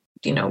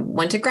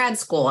went to grad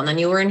school, and then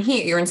you were in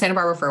Santa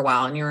Barbara for a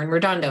while, and you're in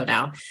Redondo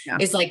now. Yeah.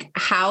 Is like,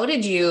 how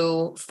did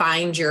you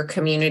find your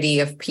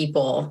community of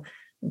people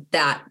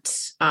that,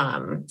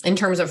 in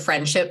terms of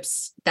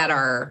friendships that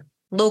are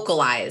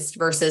localized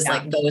versus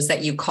like those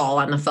that you call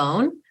on the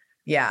phone?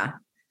 Yeah.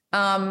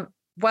 Well,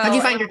 how'd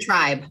you find your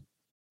tribe?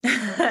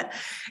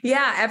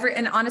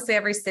 Yeah. Honestly,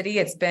 every city,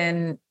 it's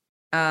been,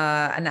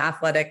 an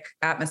athletic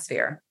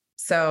atmosphere.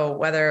 So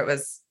whether it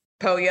was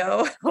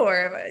Poyo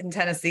or in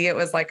Tennessee, it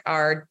was like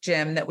our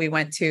gym that we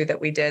went to,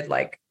 that we did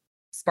like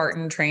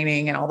Spartan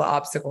training and all the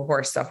obstacle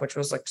course stuff, which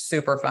was like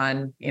super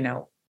fun,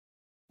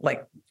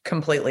 like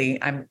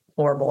completely, I'm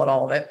horrible at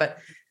all of it, but,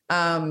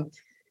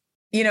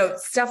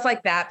 stuff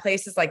like that,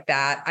 places like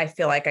that, I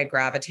feel like I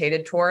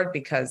gravitated toward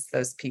because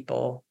those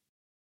people,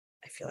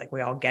 I feel like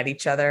we all get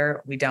each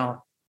other. We don't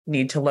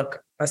need to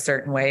look a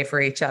certain way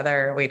for each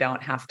other. We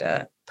don't have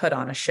to put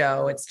on a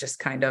show. It's just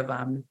kind of,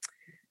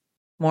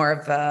 more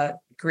of a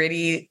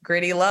gritty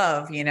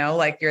love,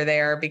 like you're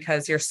there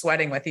because you're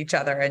sweating with each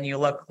other and you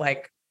look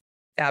like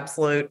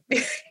absolute,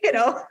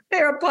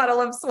 they're a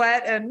puddle of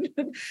sweat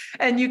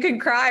and you can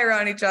cry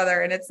around each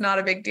other and it's not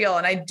a big deal.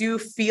 And I do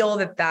feel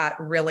that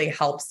really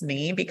helps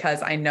me,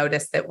 because I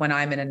notice that when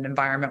I'm in an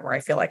environment where I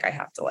feel like I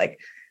have to like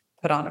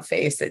put on a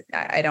face,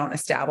 I don't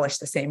establish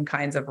the same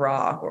kinds of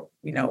raw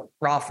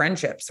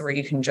friendships where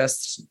you can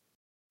just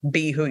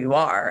be who you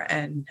are.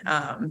 And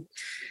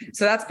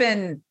so that's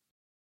been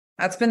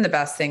the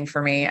best thing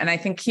for me. And I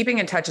think keeping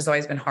in touch has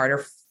always been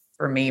harder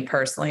for me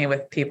personally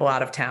with people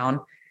out of town.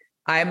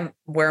 I'm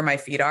where my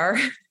feet are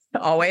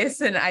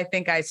always. And I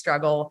think I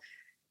struggle,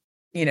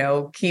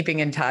 keeping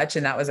in touch.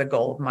 And that was a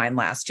goal of mine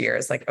last year.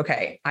 It's like,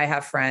 okay, I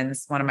have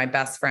friends. One of my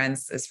best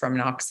friends is from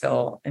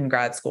Knoxville in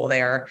grad school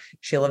there.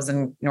 She lives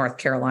in North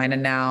Carolina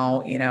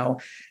now,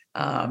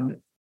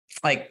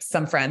 like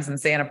some friends in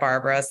Santa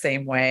Barbara,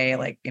 same way,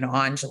 like,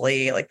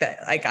 Anjali, like that.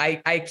 Like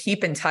I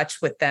keep in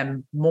touch with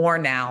them more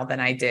now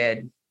than I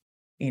did,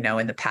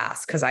 in the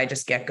past, because I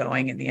just get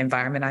going in the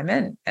environment I'm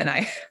in and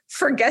I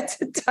forget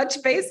to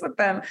touch base with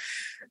them.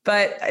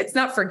 But it's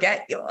not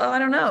forget. I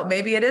don't know.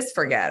 Maybe it is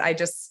forget. I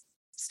just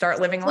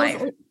start living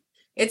life.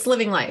 It's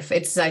living life.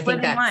 I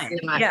think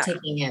that's not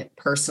taking it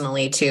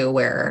personally too,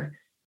 where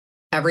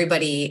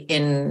everybody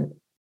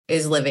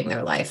is living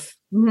their life.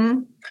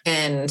 Mm-hmm.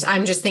 And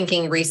I'm just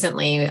thinking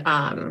recently,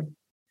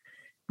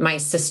 my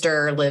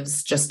sister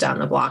lives just down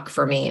the block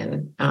for me,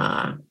 and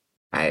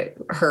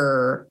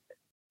her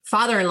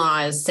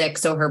father-in-law is sick.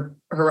 So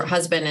her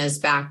husband is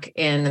back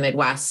in the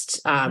Midwest,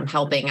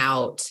 helping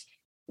out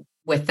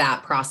with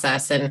that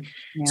process. And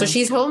so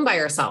she's home by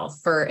herself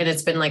and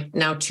it's been like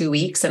now 2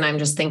 weeks. And I'm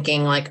just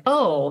thinking like,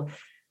 oh,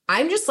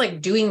 I'm just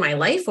like doing my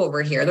life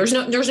over here. There's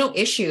no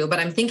issue, but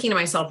I'm thinking to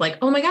myself like,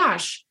 oh my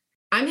gosh,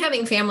 I'm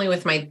having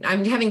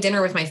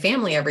dinner with my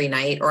family every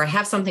night, or I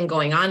have something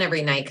going on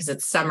every night because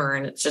it's summer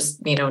and it's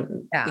just, we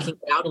can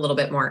get out a little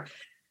bit more.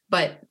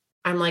 But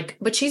I'm like,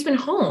 but she's been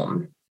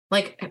home,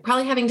 like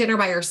probably having dinner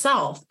by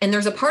herself. And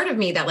there's a part of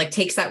me that like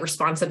takes that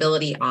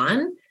responsibility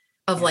on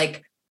of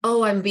like,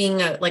 oh, I'm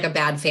being a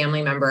bad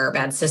family member or a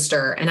bad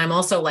sister. And I'm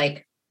also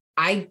like,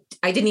 I'm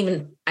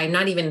thinking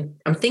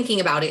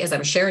about it as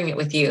I'm sharing it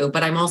with you,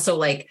 but I'm also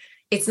like,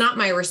 it's not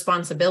my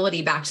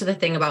responsibility. Back to the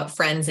thing about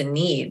friends and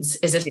needs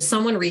is if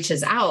someone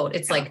reaches out,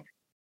 it's like,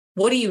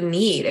 what do you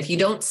need? If you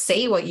don't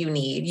say what you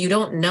need, you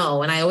don't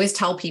know. And I always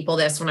tell people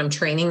this when I'm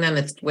training them,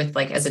 it's with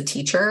like, as a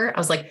teacher, I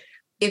was like,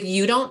 if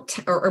you don't,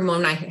 or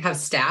when I have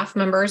staff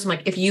members, I'm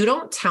like, if you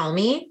don't tell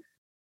me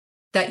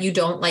that you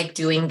don't like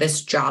doing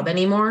this job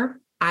anymore,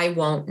 I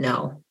won't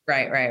know.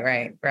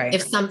 Right.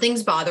 If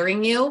something's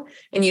bothering you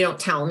and you don't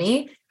tell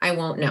me, I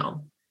won't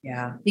know.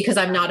 Yeah. Because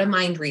I'm not a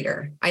mind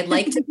reader. I'd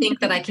like to think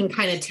that I can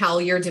kind of tell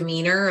your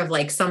demeanor of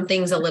like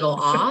something's a little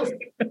off,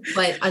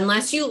 but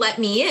unless you let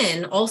me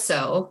in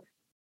also,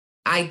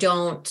 I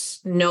don't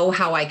know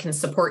how I can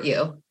support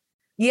you.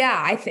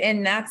 Yeah.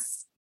 And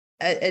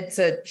it's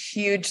a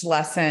huge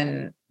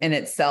lesson in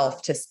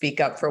itself to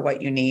speak up for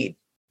what you need.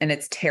 And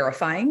it's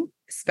terrifying,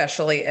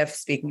 especially if,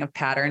 speaking of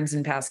patterns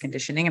and past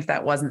conditioning, if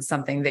that wasn't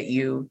something that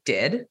you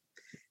did.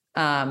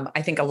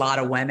 I think a lot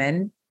of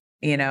women,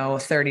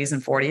 30s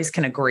and 40s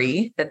can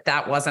agree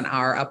that wasn't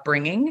our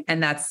upbringing.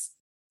 And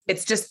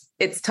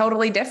it's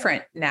totally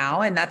different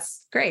now. And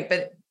that's great.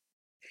 But,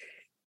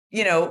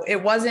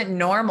 it wasn't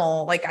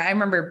normal. Like I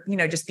remember,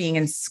 just being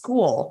in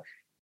school,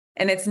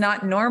 and it's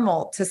not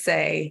normal to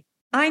say,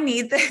 I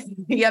need this.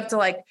 You have to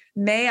like,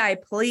 may I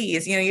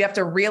please, you have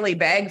to really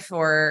beg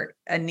for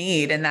a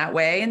need in that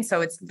way. And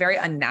so it's very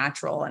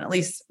unnatural. And at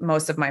least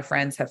most of my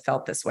friends have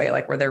felt this way,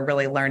 like where they're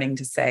really learning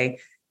to say,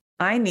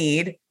 I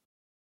need,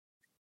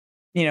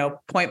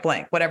 point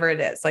blank, whatever it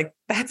is. Like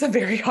that's a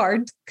very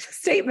hard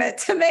statement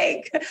to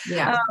make.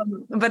 Yeah.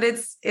 But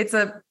it's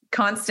a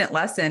constant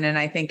lesson. And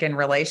I think in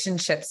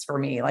relationships for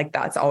me, like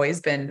that's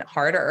always been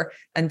harder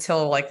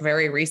until like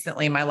very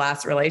recently, my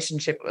last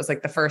relationship, it was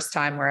like the first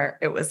time where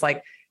it was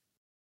like,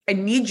 I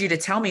need you to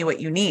tell me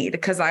what you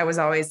need. Cause I was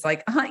always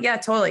like, yeah,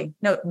 totally.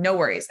 No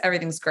worries.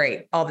 Everything's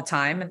great all the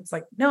time. And it's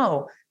like,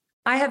 no,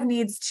 I have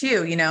needs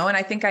too, and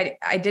I think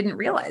I didn't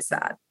realize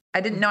that. I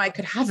didn't know I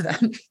could have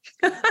them.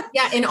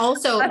 Yeah. And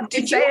also,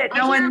 did you say it?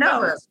 No one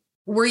knows.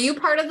 Were you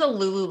part of the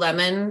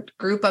Lululemon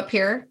group up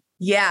here?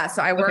 Yeah.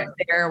 So I worked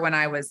there when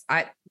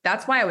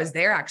that's why I was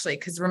there actually.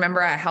 Cause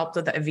remember I helped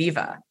with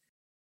Aviva.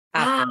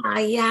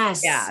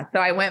 Yes. Yeah.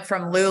 So I went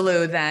from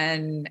Lulu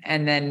then,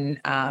 and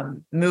then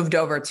moved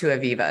over to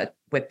Aviva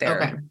with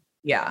their,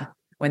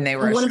 when they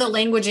were. One of the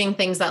languaging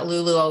things that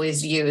Lulu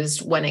always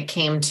used when it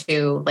came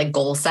to like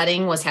goal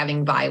setting was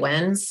having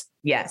buy-wins.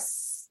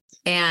 Yes.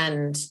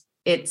 And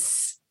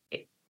it's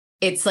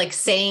like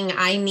saying,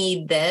 I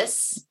need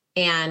this.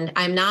 And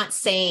I'm not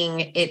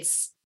saying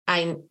because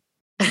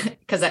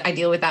I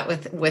deal with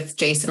that with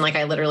Jason. Like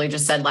I literally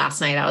just said last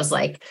night, I was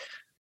like,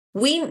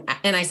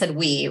 I said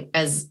we,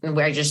 as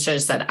where I just should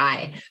have said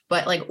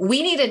but like,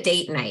 we need a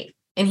date night.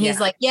 And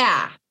he's like,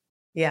 yeah.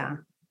 Yeah.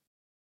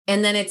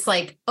 And then it's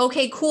like,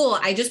 okay, cool.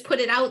 I just put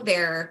it out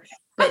there,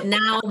 but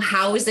now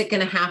how is it going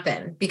to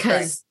happen?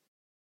 Because,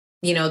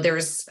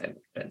 there's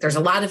a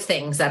lot of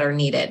things that are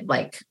needed.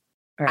 Like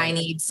I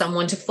need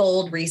someone to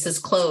fold Reese's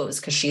clothes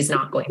because she's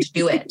not going to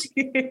do it.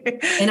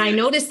 And I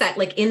noticed that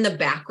like in the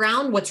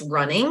background, what's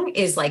running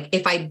is like,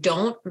 if I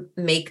don't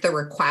make the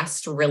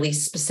request really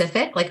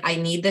specific, like I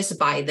need this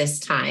by this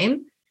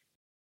time,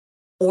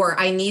 or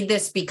I need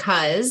this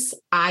because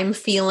I'm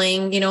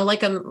feeling,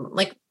 like I'm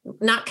like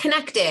not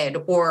connected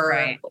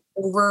or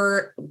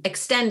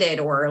overextended,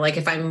 or like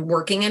if I'm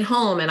working at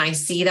home and I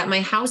see that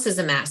my house is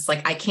a mess,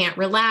 like I can't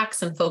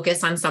relax and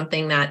focus on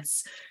something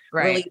that's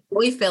really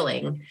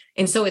joy-filling.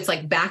 And so it's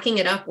like backing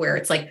it up where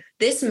it's like,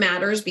 this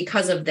matters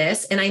because of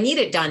this. And I need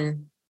it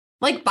done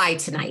like by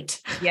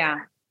tonight. Yeah.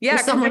 Yeah.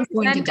 Someone's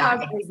going to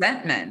die.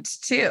 Resentment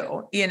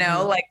too,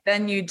 like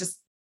then you just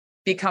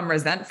become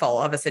resentful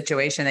of a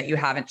situation that you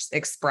haven't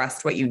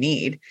expressed what you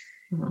need.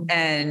 Mm-hmm.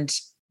 And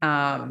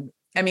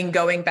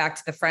going back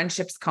to the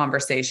friendships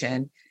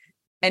conversation,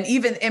 and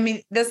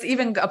this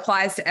even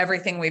applies to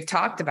everything we've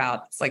talked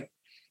about. It's like,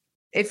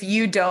 if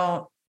you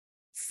don't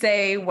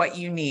say what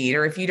you need,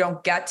 or if you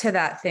don't get to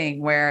that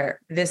thing where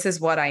this is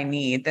what I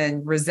need,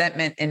 then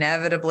resentment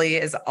inevitably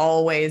is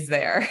always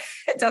there.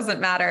 It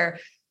doesn't matter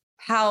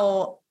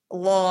how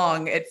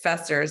long it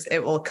festers,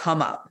 it will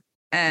come up.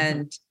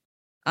 And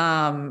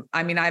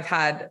I've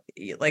had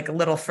like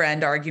little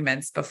friend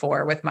arguments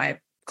before with my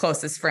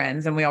closest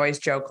friends, and we always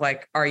joke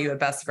like, are you a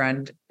best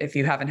friend if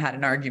you haven't had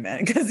an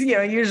argument? Because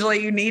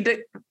usually you need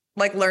to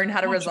like learn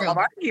how to resolve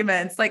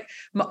arguments. Like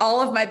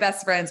all of my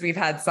best friends, we've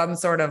had some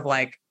sort of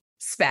like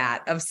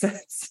spat of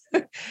sense.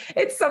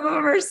 Some of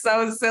them are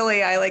so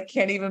silly. I like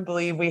can't even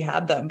believe we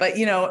had them. But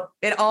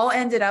it all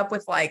ended up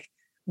with like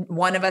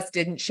one of us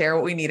didn't share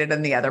what we needed,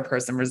 and the other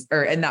person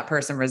and that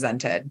person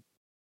resented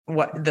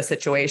what the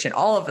situation,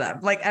 all of them,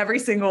 like every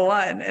single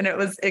one. And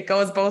it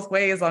goes both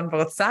ways on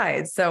both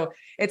sides. So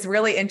it's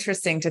really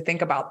interesting to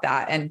think about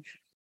that. And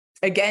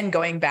again,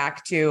 going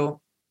back to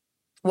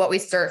what we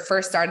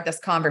first started this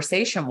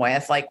conversation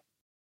with, like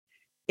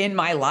in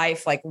my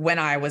life, like when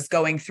I was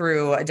going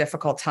through a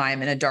difficult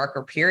time in a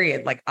darker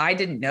period, like I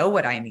didn't know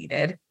what I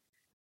needed.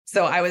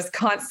 So I was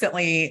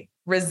constantly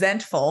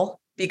resentful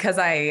because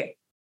I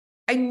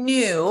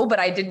knew, but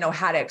I didn't know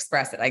how to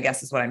express it, I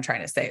guess is what I'm trying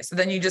to say. So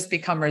then you just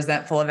become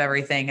resentful of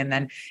everything, and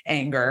then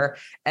anger,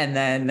 and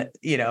then,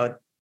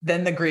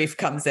 then the grief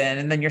comes in,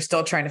 and then you're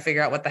still trying to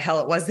figure out what the hell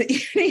it was that you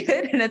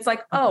needed. And it's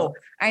like, oh,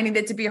 I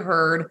needed to be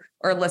heard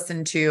or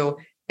listened to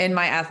in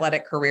my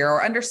athletic career,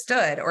 or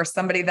understood, or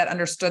somebody that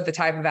understood the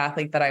type of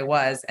athlete that I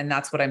was. And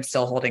that's what I'm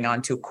still holding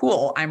on to.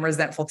 Cool. I'm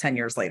resentful 10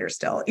 years later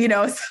still, so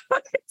it's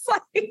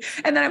like,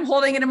 and then I'm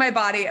holding it in my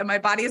body, and my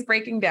body is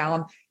breaking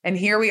down. And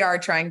here we are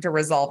trying to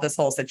resolve this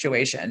whole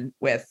situation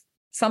with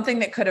something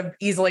that could have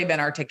easily been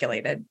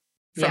articulated.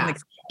 And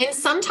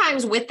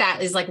sometimes with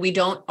that is like, we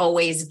don't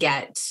always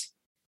get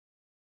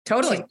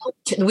totally.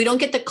 We don't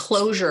get the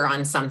closure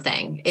on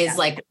something is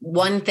like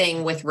one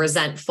thing with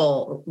resentment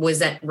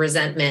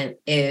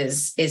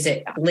is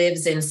it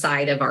lives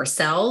inside of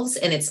ourselves,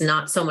 and it's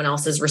not someone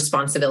else's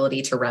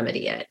responsibility to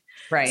remedy it.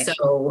 Right.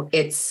 So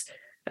it's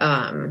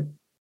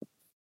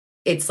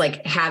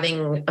like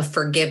having a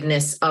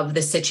forgiveness of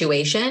the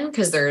situation,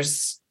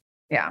 because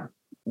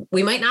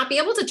we might not be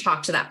able to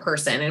talk to that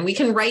person, and we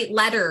can write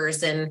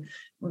letters and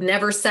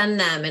never send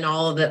them and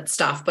all of that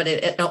stuff. But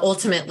it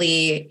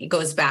ultimately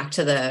goes back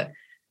to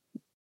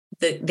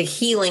the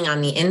healing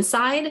on the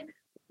inside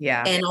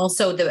Yeah. And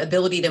also the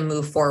ability to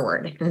move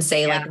forward and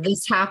say like,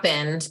 this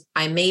happened,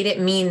 I made it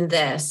mean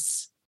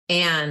this.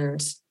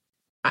 And,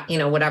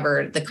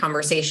 whatever the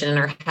conversation in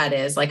our head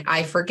is, like,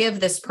 I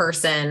forgive this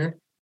person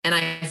and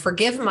I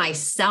forgive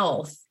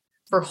myself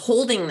for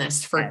holding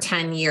this for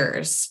 10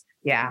 years.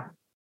 Yeah.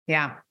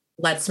 Yeah.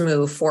 Let's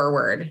move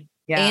forward.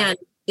 Yeah. And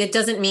it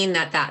doesn't mean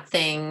that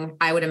thing,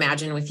 I would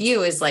imagine with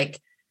you, is like,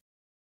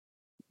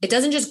 it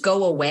doesn't just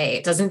go away.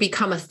 It doesn't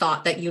become a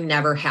thought that you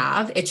never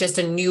have. It's just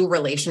a new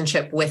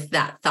relationship with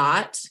that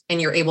thought, and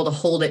you're able to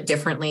hold it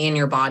differently in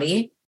your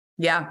body.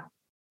 Yeah.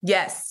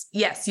 Yes.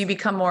 Yes. You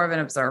become more of an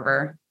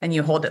observer and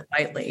you hold it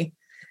lightly.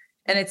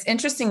 And it's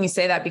interesting you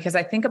say that, because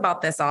I think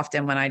about this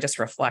often when I just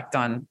reflect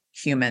on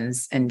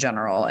humans in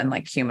general and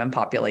like human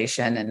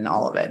population and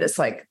all of it. It's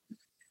like,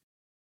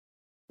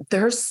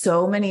 there's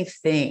so many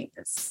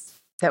things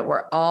that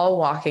we're all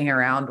walking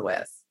around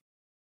with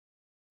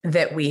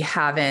that we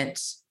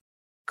haven't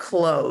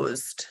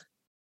closed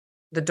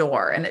the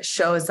door, and it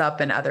shows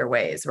up in other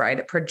ways, right?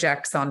 It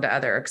projects onto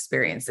other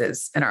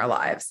experiences in our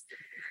lives.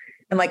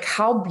 And like,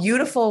 how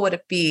beautiful would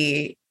it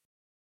be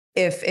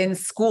if in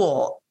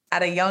school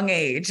at a young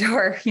age,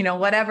 or,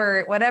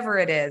 whatever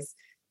it is,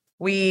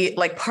 we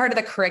like, part of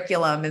the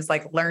curriculum is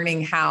like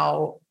learning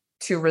how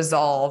to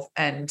resolve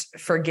and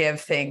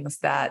forgive things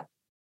that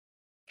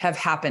have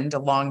happened a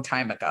long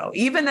time ago,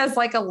 even as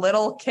like a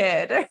little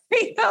kid,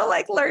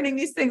 like learning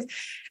these things.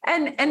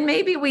 And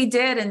maybe we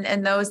did.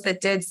 And those that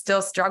did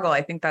still struggle.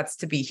 I think that's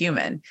to be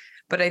human.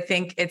 But I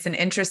think it's an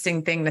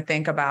interesting thing to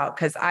think about,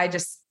 because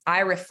I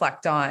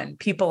reflect on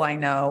people I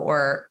know,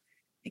 or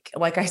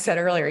like I said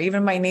earlier,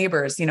 even my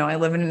neighbors. I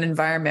live in an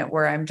environment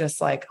where I'm just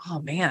like,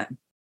 oh man,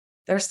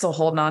 they're still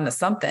holding on to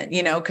something,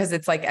 because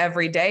it's like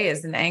every day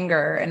is an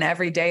anger, and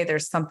every day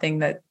there's something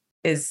that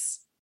is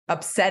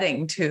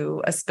upsetting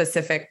to a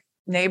specific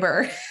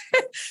neighbor.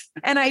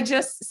 And I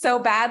just so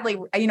badly,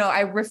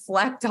 I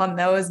reflect on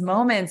those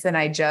moments, and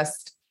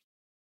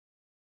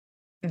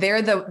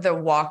they're the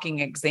walking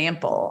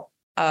example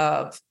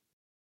of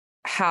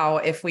how,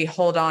 if we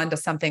hold on to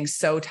something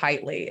so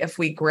tightly, if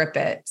we grip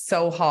it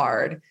so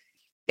hard,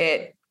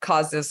 it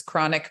causes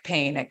chronic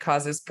pain. It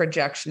causes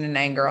projection and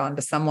anger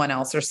onto someone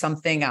else or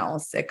something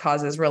else. It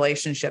causes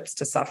relationships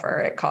to suffer.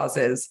 It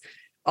causes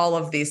all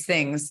of these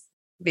things,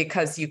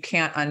 because you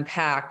can't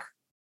unpack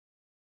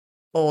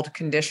old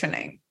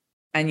conditioning,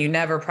 and you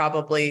never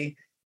probably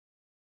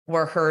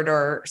were heard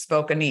or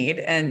spoke a need.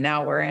 And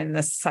now we're in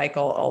this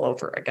cycle all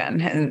over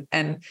again.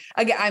 And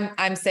again,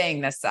 I'm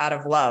saying this out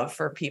of love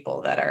for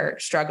people that are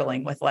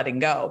struggling with letting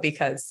go,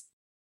 because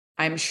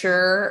I'm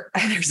sure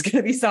there's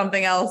going to be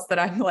something else that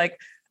I'm like,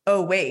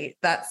 oh, wait,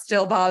 that's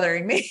still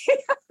bothering me.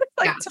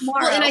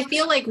 Tomorrow. Well, and I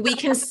feel like we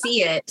can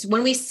see it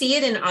when we see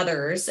it in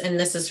others. And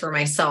this is for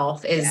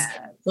myself, is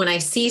when I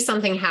see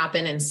something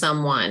happen in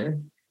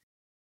someone,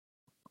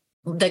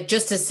 like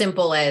just as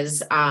simple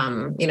as,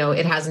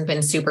 it hasn't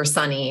been super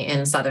sunny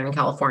in Southern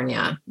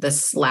California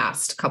this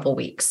last couple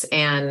weeks.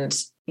 And,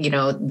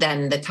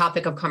 then the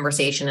topic of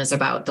conversation is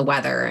about the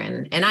weather.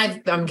 And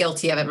I'm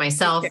guilty of it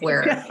myself,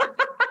 where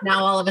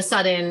now all of a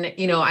sudden,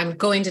 I'm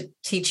going to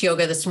teach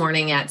yoga this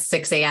morning at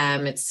 6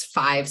 a.m. It's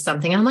 5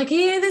 something. I'm like,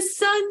 hey, the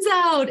sun's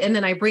out. And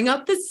then I bring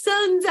up the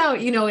sun's out,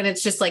 and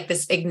it's just like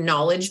this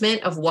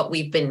acknowledgement of what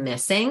we've been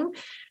missing.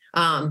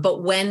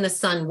 But when the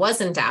sun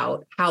wasn't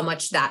out, how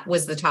much that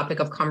was the topic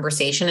of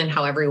conversation and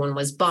how everyone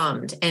was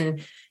bummed.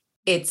 And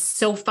it's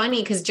so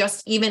funny, because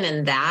just even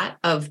in that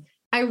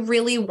I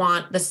really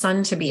want the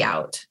sun to be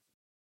out.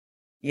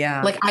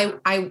 Yeah. Like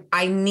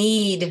I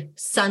need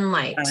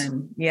sunlight.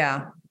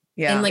 Yeah.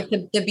 Yeah. And like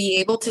to be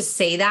able to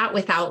say that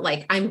without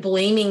like, I'm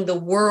blaming the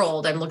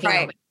world. I'm looking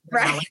at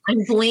like,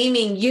 I'm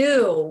blaming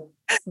you,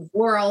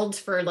 world,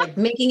 for like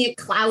making it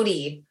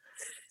cloudy.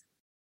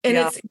 And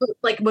it's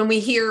like when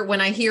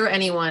I hear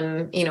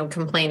anyone,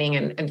 complaining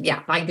and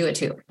I do it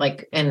too.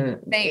 Like, and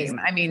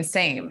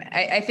same.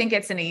 I think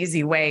it's an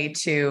easy way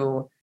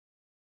to,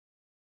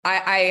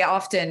 I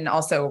often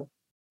also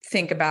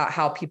think about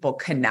how people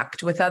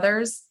connect with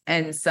others.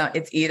 And so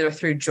it's either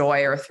through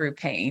joy or through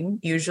pain,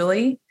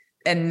 usually.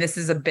 And this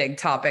is a big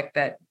topic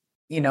that,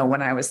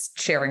 when I was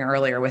sharing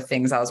earlier with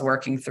things I was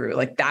working through,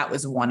 like that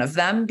was one of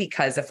them,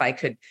 because if I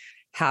could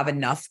have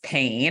enough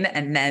pain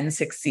and then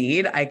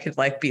succeed, I could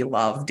like be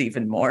loved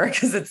even more,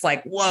 because it's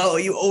like, whoa,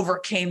 you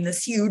overcame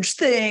this huge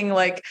thing.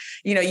 Like,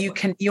 you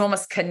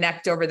almost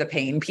connect over the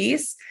pain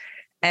piece.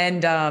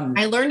 And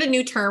I learned a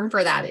new term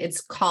for that.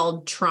 It's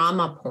called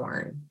trauma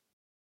porn.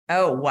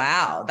 Oh,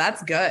 wow.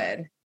 That's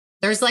good.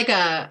 There's like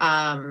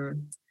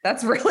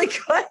that's really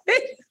good.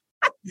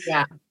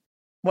 Yeah.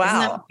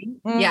 Wow.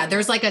 Yeah.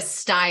 There's like a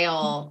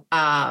style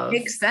of.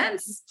 Makes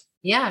sense.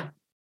 Yeah.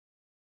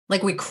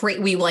 Like we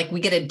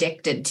get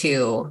addicted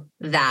to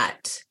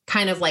that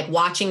kind of like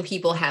watching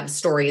people have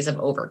stories of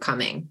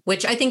overcoming,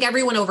 which I think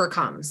everyone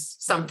overcomes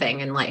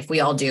something in life.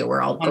 We all do.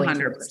 We're all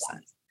 100%.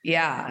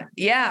 Yeah.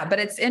 Yeah. But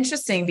it's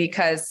interesting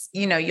because,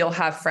 you'll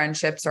have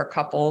friendships or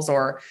couples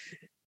or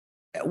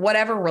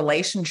whatever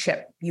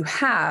relationship you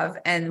have,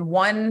 and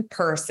one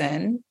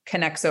person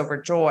connects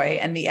over joy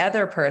and the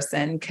other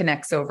person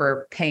connects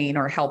over pain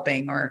or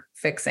helping or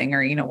fixing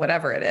or,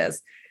 whatever it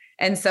is.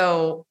 And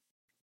so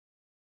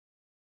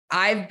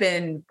I've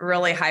been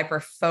really hyper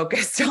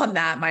focused on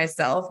that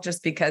myself,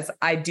 just because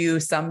I do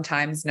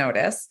sometimes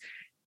notice,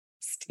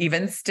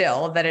 even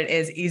still, that it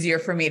is easier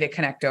for me to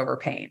connect over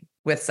pain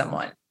with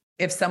someone.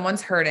 If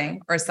someone's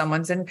hurting or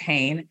someone's in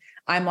pain,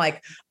 I'm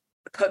like,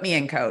 put me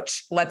in,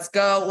 coach. Let's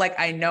go. Like,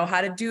 I know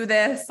how to do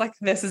this. Like,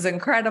 this is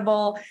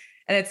incredible.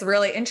 And it's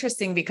really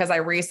interesting because I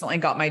recently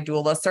got my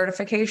doula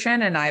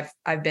certification, and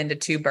I've been to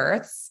 2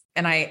 births,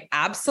 and I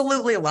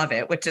absolutely love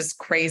it, which is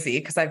crazy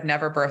because I've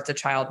never birthed a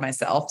child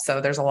myself. So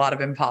there's a lot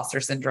of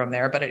imposter syndrome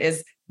there, but it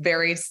is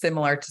very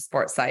similar to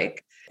sports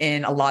psych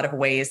in a lot of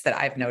ways that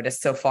I've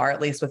noticed so far,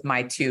 at least with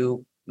my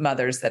 2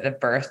 mothers that have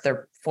birthed.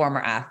 They're former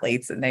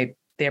athletes, and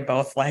they're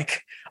both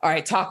like, all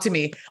right, talk to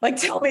me. Like,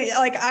 tell me,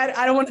 like,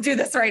 I don't want to do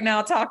this right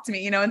now. Talk to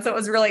me, And so it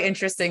was really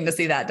interesting to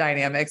see that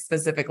dynamic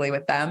specifically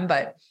with them.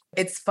 But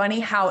it's funny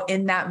how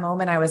in that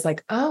moment I was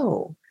like,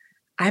 oh,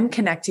 I'm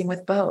connecting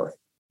with both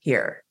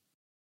here.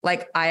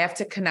 Like, I have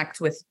to connect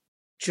with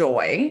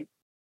joy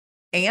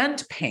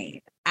and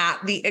pain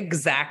at the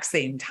exact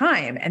same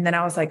time. And then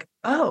I was like,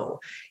 oh,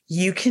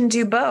 you can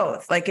do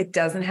both. Like, it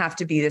doesn't have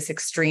to be this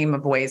extreme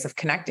of ways of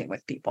connecting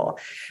with people.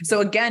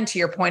 So again, to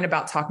your point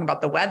about talking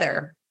about the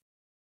weather,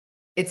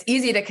 it's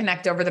easy to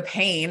connect over the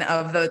pain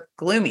of the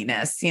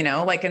gloominess,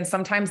 and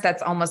sometimes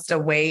that's almost a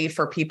way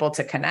for people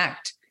to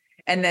connect.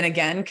 And then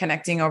again,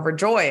 connecting over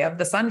joy of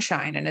the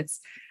sunshine. And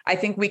I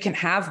think we can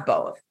have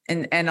both.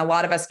 And a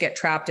lot of us get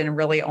trapped in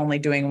really only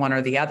doing one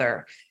or the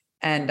other.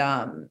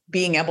 And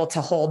being able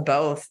to hold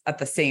both at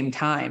the same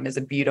time is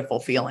a beautiful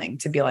feeling,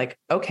 to be like,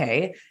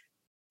 okay,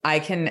 I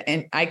can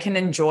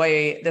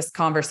enjoy this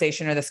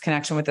conversation or this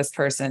connection with this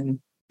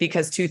person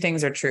because 2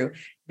 things are true.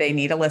 They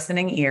need a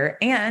listening ear,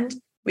 and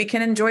we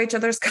can enjoy each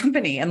other's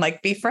company and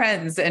like be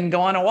friends and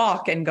go on a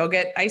walk and go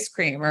get ice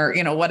cream or,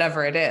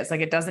 whatever it is.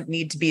 Like, it doesn't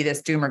need to be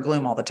this doom or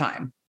gloom all the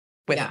time.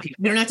 With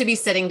people. You don't have to be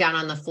sitting down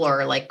on the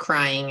floor, like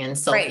crying and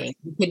sulking. Right.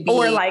 It could be,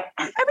 or like,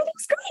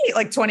 everything's great,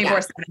 like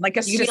 24/7. Like,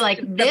 it's just be like,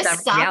 this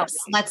sucks. Reality.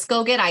 Let's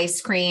go get ice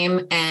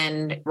cream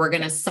and we're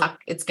going to suck.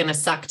 It's going to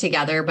suck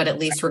together, but at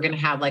least we're going to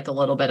have like a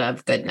little bit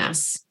of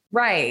goodness.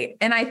 Right.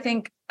 And I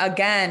think,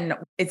 again,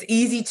 it's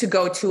easy to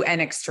go to an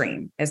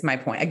extreme is my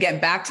point.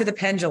 Again, back to the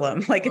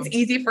pendulum. Like, it's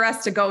easy for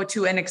us to go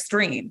to an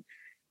extreme.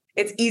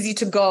 It's easy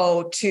to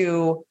go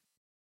to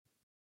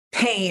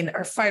pain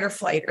or fight or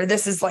flight, or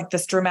this is like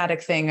this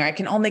dramatic thing. Or I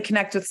can only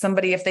connect with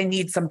somebody if they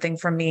need something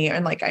from me.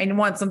 And like, I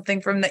want something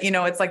from that,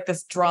 it's like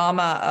this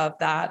drama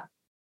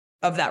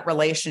of that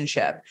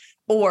relationship,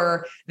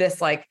 or this,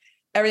 like,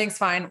 everything's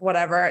fine,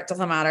 whatever. It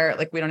doesn't matter.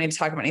 Like, we don't need to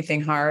talk about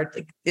anything hard.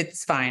 Like,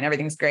 it's fine.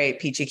 Everything's great.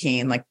 Peachy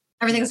keen. Like,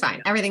 everything's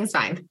fine. Everything's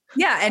fine.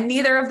 Yeah. And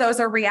neither of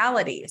those are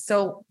reality.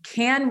 So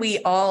can we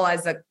all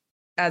as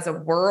a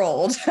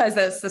world, as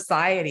a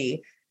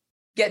society,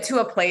 get to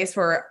a place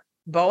where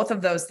both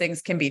of those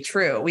things can be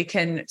true? We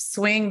can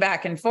swing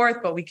back and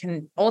forth, but we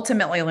can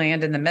ultimately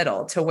land in the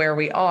middle to where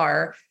we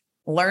are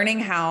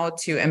learning how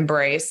to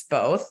embrace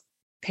both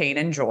pain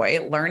and joy,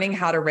 learning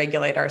how to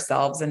regulate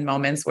ourselves in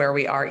moments where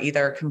we are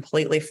either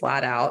completely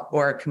flat out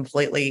or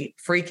completely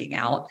freaking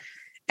out.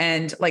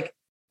 And like,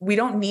 we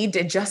don't need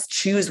to just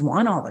choose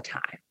one all the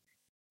time.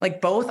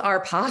 Like, both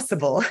are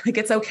possible. Like,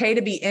 it's okay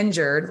to be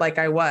injured like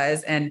I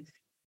was and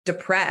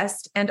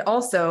depressed, and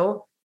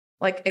also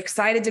like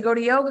excited to go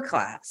to yoga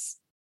class.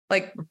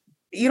 Like,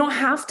 you don't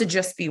have to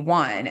just be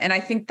one. And I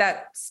think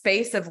that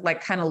space of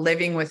like kind of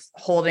living with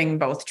holding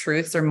both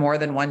truths or more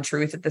than one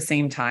truth at the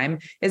same time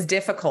is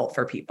difficult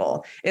for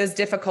people. It was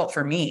difficult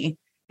for me.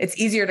 It's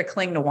easier to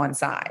cling to one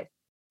side.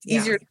 It's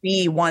easier to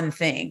be one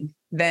thing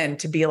than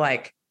to be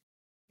like,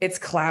 it's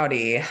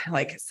cloudy,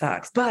 like it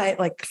sucks, but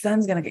like the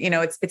sun's going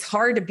to, it's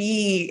hard to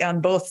be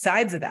on both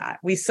sides of that.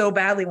 We so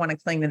badly want to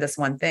cling to this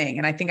one thing.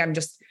 And I think I'm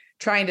just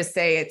trying to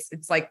say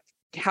it's like,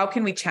 how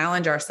can we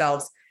challenge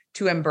ourselves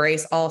to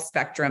embrace all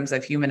spectrums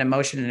of human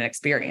emotion and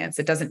experience?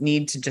 It doesn't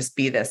need to just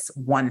be this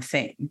one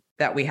thing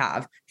that we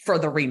have for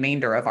the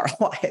remainder of our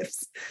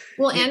lives.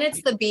 Well, and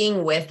it's the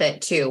being with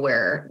it too,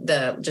 where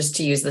just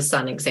to use the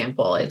sun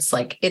example, it's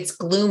like, it's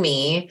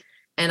gloomy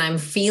and I'm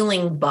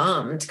feeling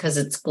bummed because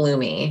it's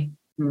gloomy.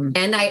 Mm.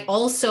 And I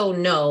also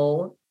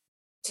know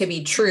to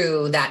be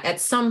true that at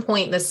some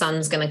point the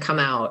sun's going to come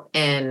out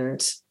and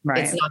it's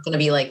not going to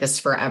be like this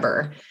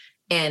forever.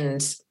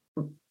 And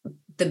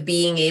the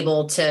being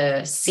able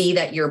to see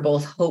that you're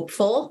both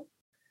hopeful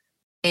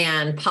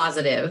and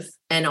positive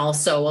and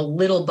also a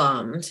little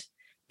bummed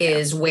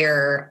is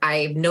where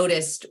I've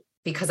noticed,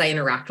 because I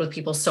interact with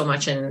people so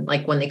much, and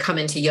like when they come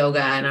into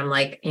yoga and I'm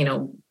like,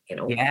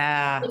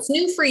 what's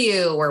new for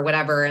you or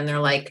whatever. And they're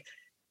like,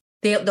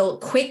 they'll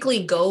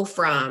quickly go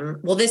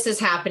from, well, this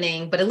is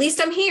happening, but at least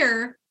I'm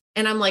here.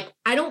 And I'm like,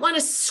 I don't want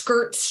to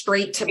skirt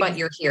straight to, but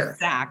you're here.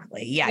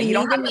 Exactly. Yeah. You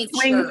don't have to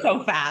swing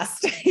so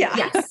fast. Yeah.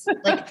 Yes.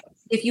 Like,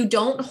 if you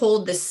don't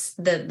hold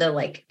the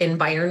like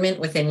environment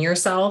within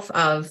yourself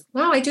of,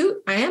 wow, I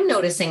am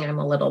noticing I'm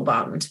a little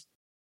bummed.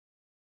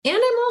 And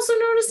I'm also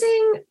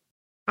noticing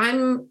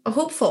I'm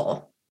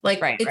hopeful. Like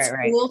it's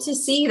cool to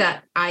see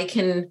that I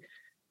can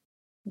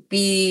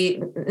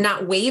be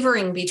not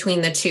wavering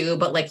between the two,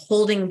 but like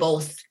holding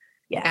both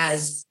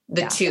as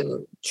the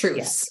two truths.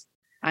 Yes.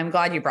 I'm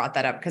glad you brought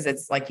that up because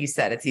it's like you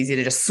said, it's easy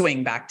to just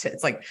swing back to,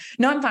 it's like,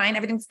 no, I'm fine.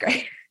 Everything's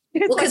great.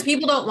 Well, because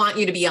people don't want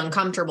you to be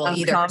uncomfortable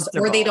either.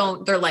 Or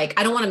they're like,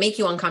 I don't want to make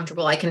you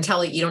uncomfortable. I can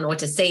tell you don't know what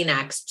to say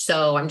next.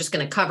 So I'm just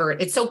going to cover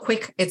it. It's so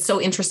quick. It's so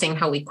interesting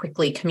how we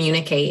quickly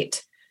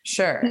communicate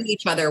with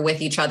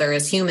each other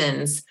as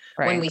humans.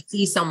 When we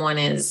see someone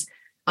is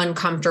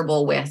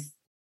uncomfortable with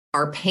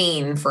our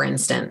pain, for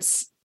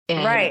instance.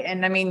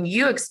 And I mean,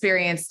 you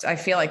experienced, I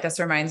feel like this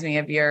reminds me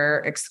of your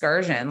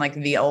excursion, like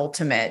the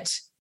ultimate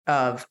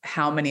of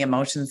how many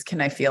emotions can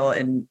I feel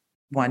in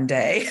one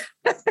day,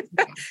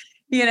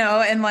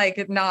 and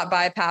like not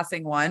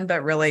bypassing one,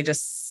 but really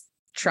just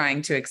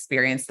trying to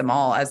experience them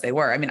all as they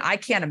were. I mean, I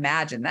can't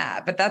imagine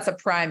that, but that's a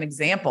prime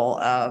example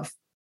of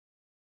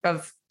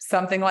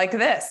something like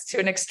this to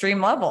an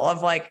extreme level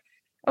of like,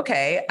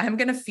 okay, I'm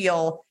going to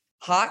feel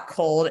hot,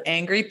 cold,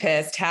 angry,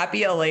 pissed,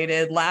 happy,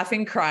 elated,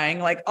 laughing, crying,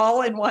 like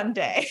all in one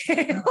day.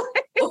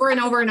 Over and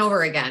over and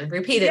over again,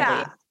 repeatedly.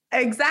 Yeah,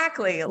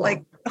 exactly. Yeah.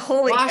 Like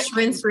holy wash,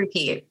 rinse,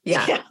 repeat.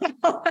 Yeah.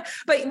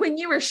 But when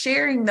you were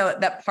sharing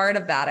that part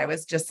of that, I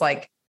was just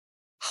like,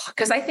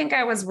 because I think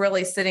I was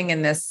really sitting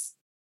in this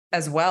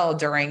as well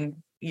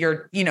during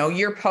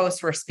your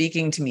posts were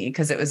speaking to me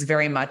because it was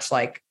very much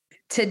like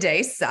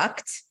today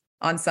sucked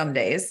on some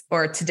days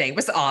or today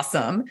was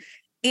awesome.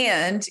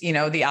 And,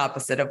 the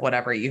opposite of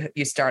whatever you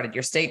started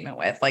your statement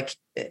with, like,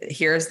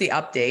 here's the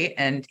update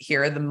and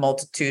here are the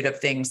multitude of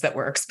things that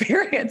we're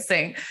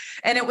experiencing.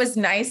 And it was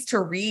nice to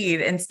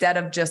read instead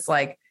of just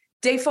like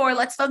day 4,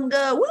 let's fucking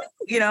go. Woo!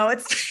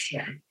 It's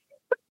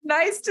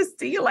nice to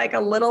see like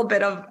a little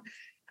bit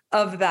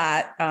of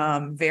that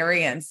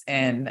variance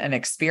in an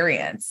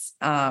experience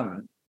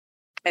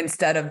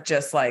instead of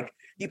just like,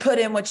 you put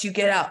in what you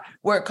get out,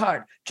 work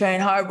hard,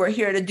 train hard. We're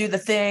here to do the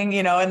thing,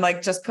 and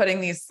like just slapping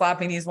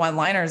these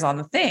one-liners on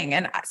the thing.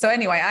 And so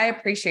anyway, I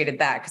appreciated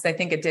that because I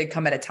think it did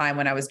come at a time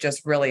when I was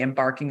just really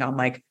embarking on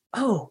like,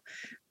 oh,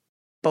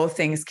 both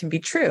things can be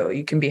true.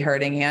 You can be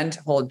hurting and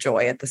hold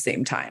joy at the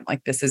same time.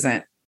 Like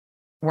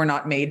we're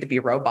not made to be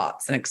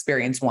robots and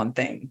experience one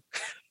thing.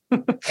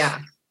 Yeah.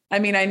 I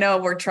mean, I know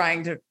we're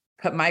trying to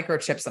put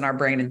microchips in our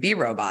brain and be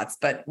robots,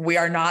 but we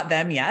are not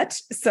them yet.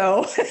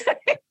 So let's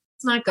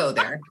not go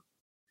there.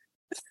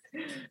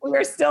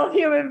 We're still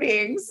human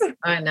beings.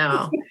 I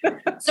know.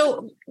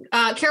 So,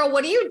 Carol,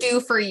 what do you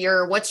do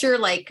what's your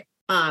like,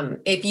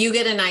 if you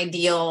get an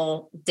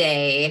ideal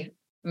day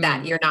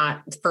that you're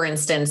not, for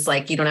instance,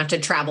 like you don't have to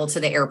travel to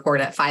the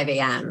airport at 5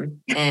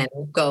 a.m. and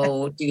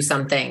go do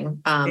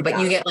something, but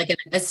you get like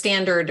a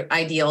standard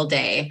ideal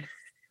day.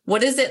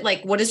 What is it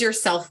like? What does your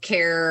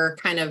self-care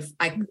kind of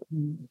like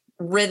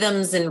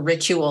rhythms and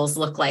rituals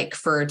look like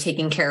for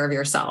taking care of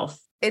yourself?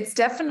 It's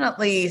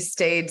definitely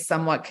stayed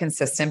somewhat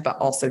consistent, but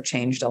also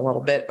changed a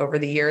little bit over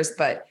the years.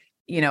 But,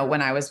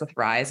 when I was with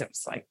Rise, it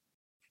was like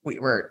we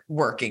were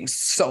working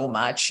so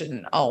much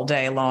and all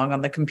day long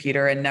on the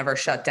computer and never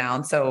shut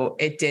down. So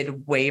it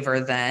did waver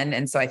then.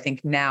 And so I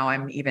think now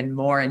I'm even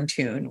more in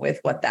tune with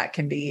what that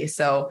can be.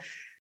 So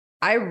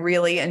I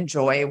really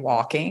enjoy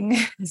walking.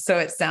 So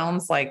it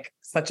sounds like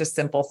such a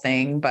simple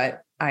thing,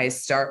 but I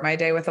start my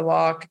day with a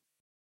walk.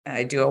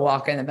 I do a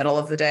walk in the middle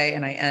of the day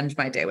and I end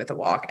my day with a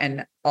walk,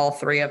 and all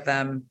 3 of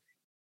them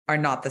are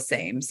not the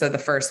same. So the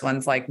first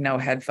one's like no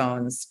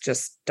headphones,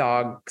 just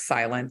dog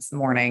silence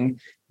morning.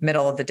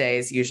 Middle of the day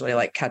is usually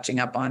like catching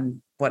up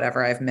on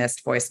whatever I've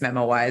missed voice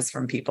memo wise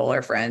from people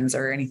or friends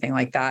or anything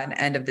like that. And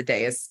end of the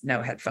day is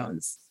no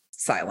headphones,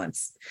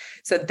 silence.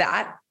 So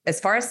that,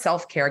 as far as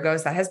self-care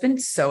goes, that has been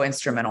so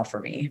instrumental for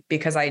me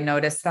because I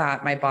notice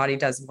that my body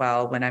does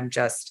well when I'm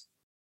just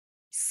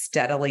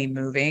steadily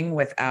moving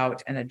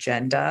without an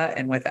agenda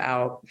and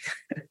without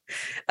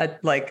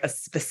a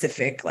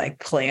specific like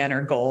plan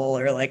or goal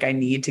or like I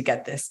need to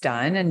get this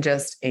done and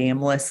just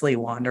aimlessly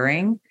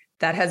wandering.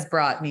 That has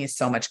brought me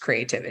so much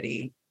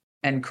creativity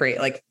and create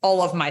like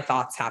all of my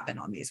thoughts happen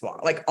on these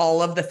walks. Like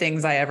all of the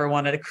things I ever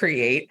wanted to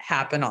create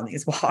happen on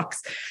these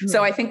walks. Mm-hmm.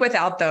 So I think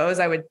without those,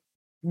 I would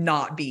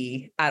not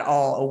be at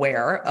all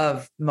aware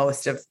of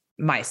most of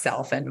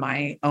myself and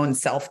my own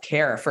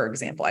self-care, for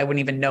example. I wouldn't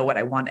even know what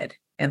I wanted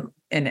in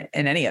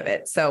any of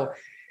it. So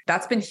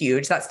that's been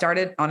huge. That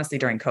started honestly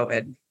during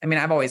COVID. I mean,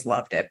 I've always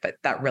loved it, but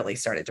that really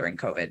started during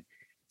COVID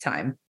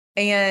time.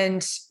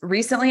 And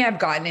recently I've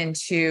gotten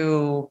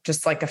into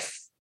just like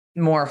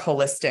more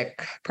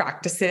holistic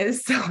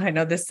practices. So I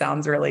know this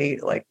sounds really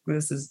like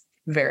this is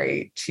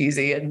very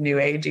cheesy and new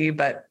agey,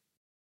 but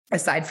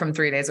aside from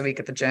 3 days a week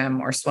at the gym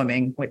or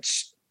swimming,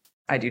 which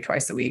I do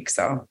twice a week.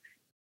 So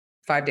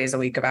 5 days a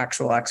week of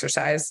actual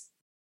exercise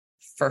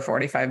for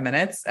 45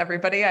 minutes.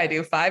 Everybody, I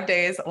do 5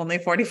 days, only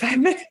 45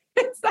 minutes.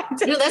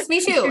 No, that's me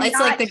too. It's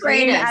like the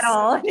greatest at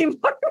all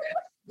anymore.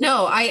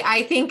 No,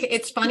 I think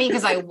it's funny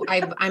because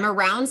I'm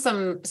around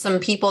some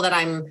people that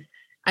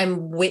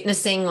I'm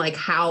witnessing like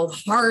how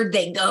hard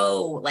they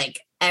go like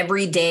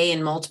every day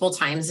and multiple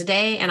times a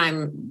day. And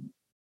I'm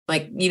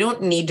like, you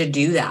don't need to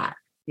do that.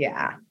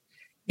 Yeah.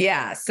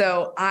 Yeah.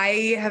 So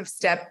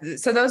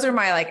so those are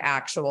my like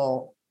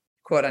actual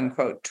quote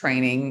unquote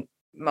training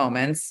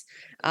moments.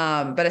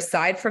 But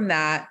aside from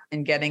that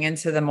and getting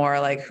into the more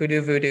like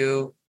hoodoo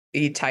voodoo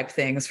type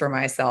things for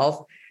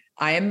myself,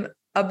 I am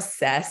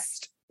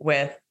obsessed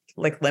with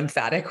like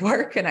lymphatic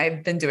work, and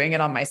I've been doing it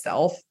on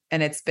myself,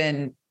 and it's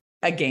been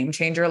a game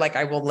changer. Like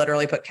I will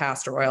literally put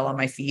castor oil on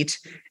my feet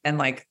and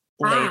like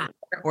lay,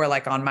 or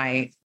like on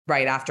my,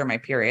 right after my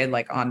period,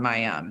 like on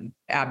my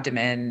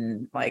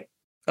abdomen, like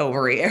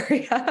ovary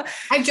area.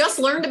 I just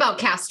learned about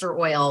castor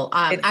oil.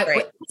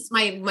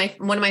 My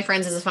one of my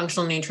friends is a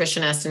functional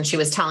nutritionist, and she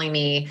was telling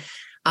me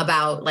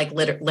about like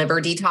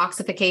liver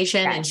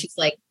detoxification. And she's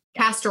like,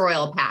 castor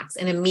oil packs.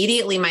 And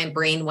immediately my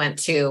brain went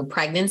to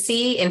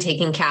pregnancy and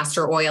taking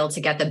castor oil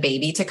to get the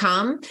baby to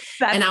come.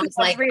 And I was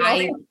like,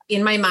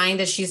 in my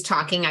mind, as she's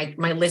talking,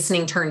 my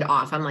listening turned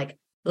off. I'm like,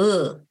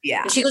 ugh.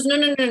 Yeah. And she goes,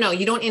 no,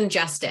 you don't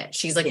ingest it.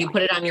 She's like, you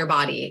put it on your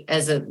body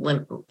as a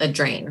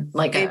drain.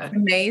 Like it's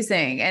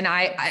amazing. And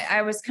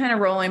I was kind of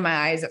rolling my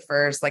eyes at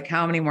first, like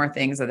how many more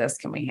things of this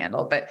can we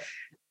handle? But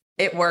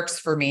it works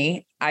for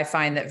me. I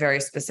find that very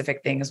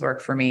specific things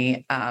work for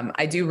me.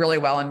 I do really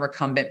well in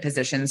recumbent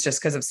positions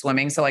just because of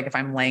swimming. So like if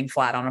I'm laying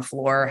flat on a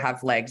floor,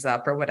 have legs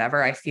up or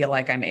whatever, I feel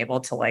like I'm able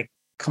to like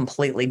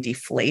completely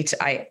deflate.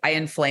 I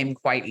inflame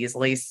quite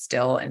easily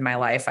still in my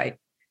life.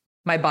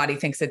 My body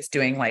thinks it's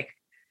doing like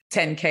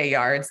 10K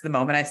yards the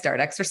moment I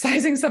start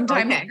exercising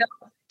sometimes. Okay.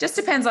 Just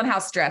depends on how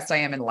stressed I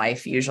am in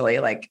life. Usually,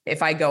 like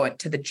if I go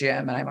to the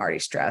gym and I'm already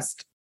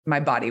stressed, my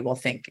body will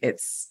think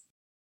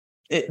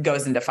it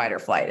goes into fight or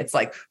flight. It's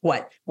like,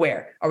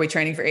 where are we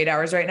training for 8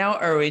 hours right now?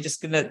 Or are we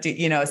just going to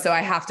do, so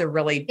I have to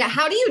really. Yeah.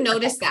 How do you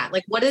notice that?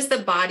 Like, what is the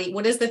body?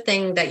 What is the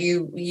thing that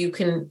you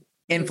can?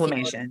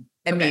 Inflammation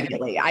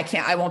immediately. Okay.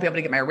 I won't be able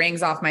to get my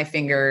rings off my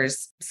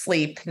fingers,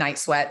 sleep, night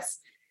sweats.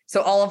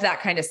 So all of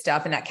that kind of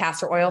stuff, and that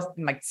castor oil,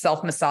 like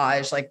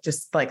self-massage, like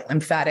just like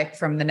lymphatic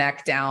from the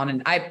neck down.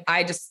 And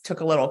I just took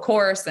a little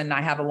course, and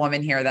I have a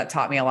woman here that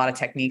taught me a lot of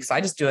techniques. So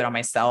I just do it on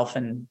myself,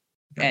 and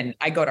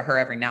I go to her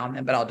every now and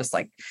then, but I'll just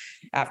like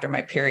after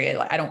my period,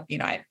 like I don't,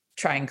 I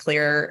try and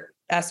clear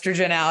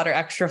estrogen out or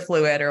extra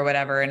fluid or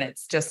whatever. And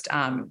it's just,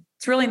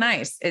 it's really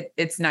nice.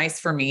 It's nice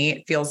for me.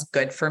 It feels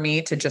good for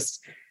me to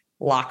just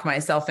lock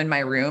myself in my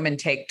room and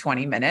take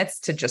 20 minutes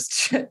to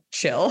just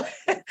chill.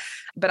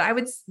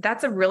 But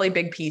that's a really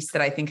big piece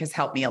that I think has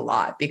helped me a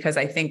lot, because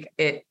I think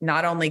it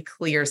not only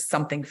clears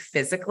something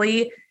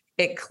physically,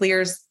 it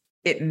clears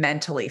it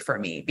mentally for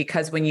me,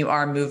 because when you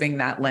are moving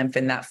that lymph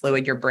and that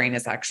fluid, your brain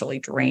is actually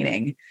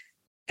draining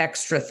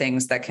extra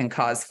things that can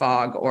cause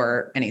fog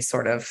or any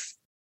sort of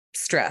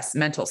stress,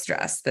 mental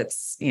stress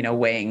that's,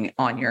 weighing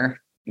on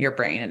your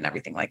brain and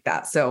everything like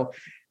that. So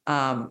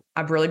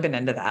I've really been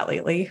into that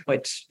lately,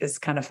 which is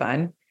kind of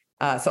fun.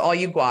 So all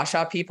you gua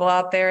sha people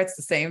out there, it's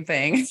the same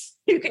thing.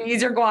 You can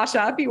use your gua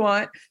sha if you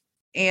want.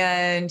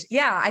 And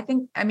yeah,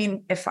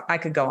 if I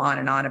could go on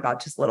and on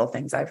about just little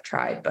things I've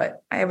tried,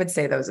 but I would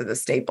say those are the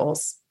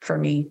staples for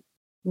me.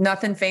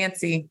 Nothing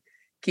fancy.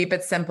 Keep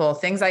it simple.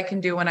 Things I can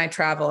do when I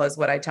travel is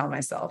what I tell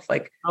myself.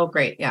 Like, oh,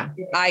 great. Yeah.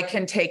 I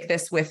can take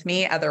this with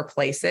me other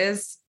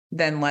places.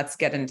 Then let's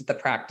get into the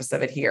practice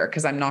of it here.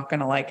 Cause I'm not going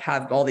to like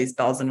have all these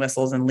bells and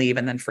whistles and leave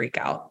and then freak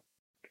out.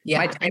 Yeah.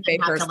 My type A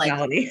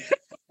personality.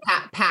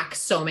 Pack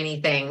so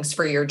many things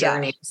for your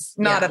journeys.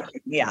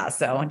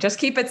 So just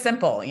keep it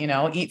simple,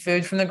 eat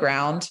food from the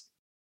ground,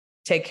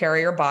 take care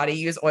of your body,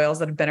 use oils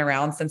that have been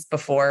around since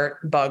before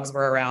bugs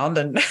were around,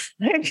 and,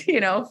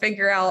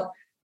 figure out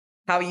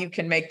how you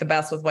can make the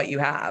best with what you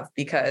have,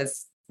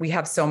 because we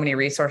have so many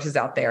resources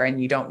out there and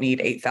you don't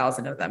need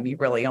 8,000 of them. You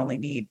really only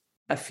need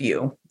a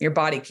few. Your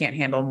body can't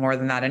handle more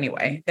than that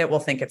anyway. It will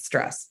think it's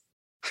stress.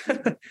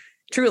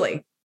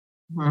 Truly.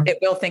 Mm-hmm. It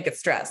will think it's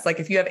stress. Like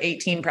if you have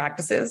 18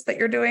 practices that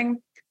you're doing,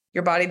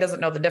 your body doesn't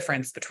know the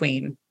difference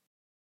between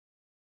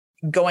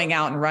going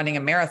out and running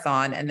a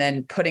marathon and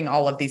then putting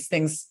all of these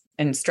things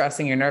and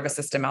stressing your nervous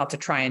system out to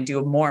try and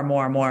do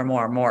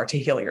more to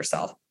heal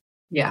yourself.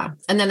 Yeah.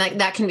 And then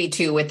that can be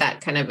too with that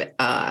kind of,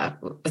 I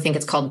think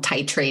it's called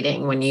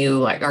titrating, when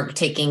you are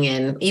taking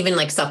in even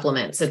like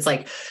supplements. It's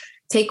like,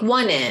 take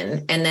one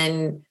in and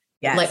then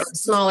like a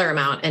smaller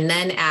amount and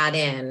then add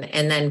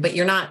in, but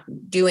you're not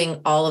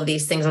doing all of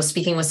these things. I was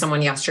speaking with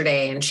someone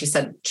yesterday, and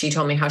she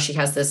told me how she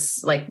has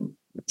this like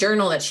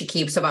journal that she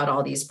keeps about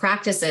all these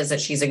practices that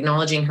she's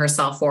acknowledging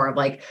herself for, of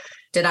like,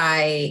 did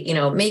I,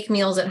 make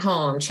meals at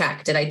home?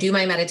 Check. Did I do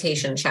my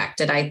meditation? Check.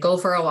 Did I go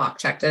for a walk?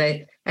 Check.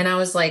 And I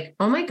was like,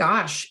 oh my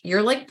gosh,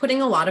 you're like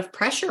putting a lot of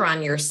pressure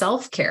on your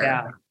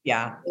self-care.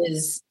 Yeah.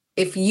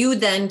 If you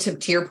then,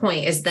 to your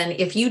point, is then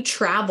if you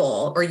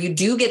travel or you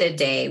do get a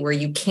day where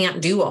you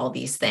can't do all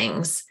these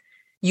things,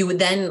 you would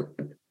then,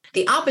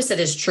 the opposite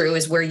is true,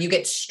 is where you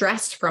get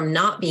stressed from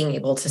not being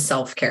able to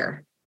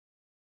self-care.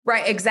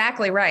 Right.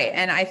 Exactly. Right.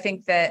 And I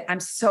think that I'm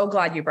so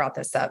glad you brought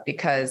this up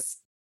because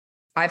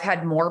I've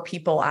had more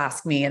people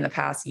ask me in the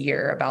past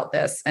year about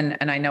this. And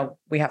I know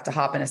we have to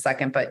hop in a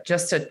second, but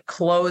just to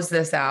close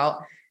this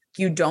out,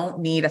 you don't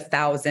need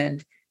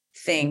 1,000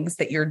 things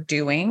that you're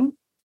doing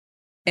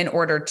in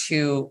order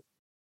to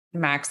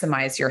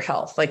maximize your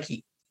health. Like,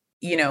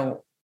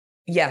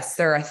 yes,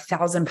 there are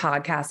 1,000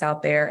 podcasts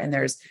out there and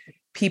there's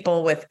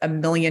people with a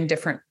million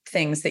different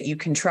things that you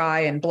can try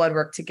and blood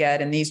work to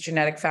get and these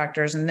genetic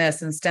factors and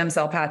this and stem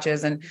cell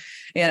patches. And,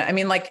 I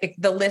mean, like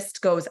the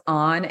list goes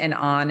on and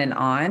on and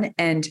on.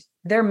 And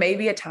there may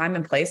be a time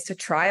and place to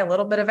try a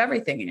little bit of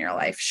everything in your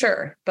life.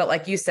 Sure. But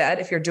like you said,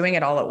 if you're doing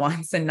it all at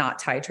once and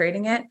not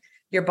titrating it,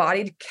 your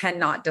body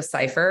cannot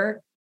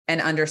decipher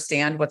and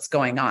understand what's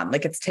going on.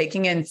 Like it's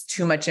taking in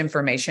too much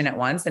information at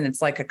once. And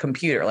it's like a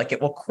computer, like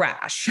it will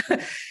crash.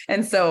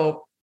 And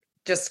so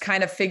just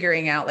kind of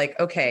figuring out like,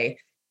 okay,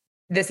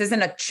 this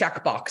isn't a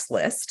checkbox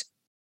list.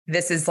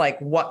 This is like,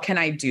 what can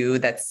I do?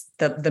 That's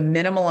the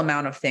minimal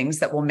amount of things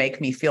that will make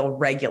me feel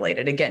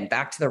regulated. Again,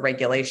 back to the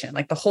regulation,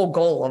 like the whole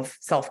goal of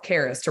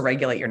self-care is to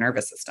regulate your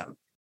nervous system.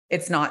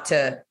 It's not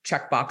to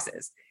check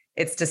boxes.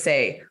 It's to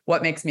say,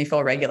 what makes me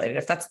feel regulated?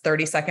 If that's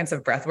 30 seconds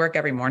of breath work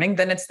every morning,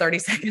 then it's 30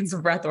 seconds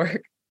of breath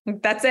work.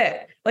 That's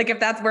it. Like if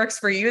that works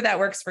for you, that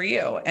works for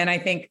you. And I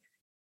think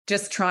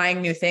just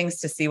trying new things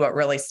to see what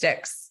really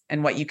sticks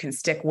and what you can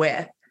stick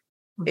with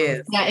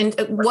is. Yeah. And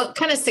what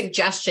kind of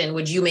suggestion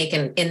would you make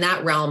in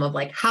that realm of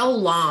like, how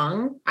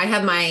long? I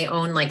have my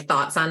own like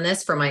thoughts on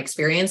this from my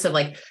experience of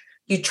like,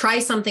 you try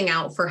something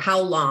out for how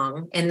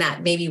long and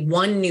that maybe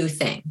one new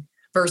thing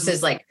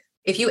versus like,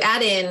 if you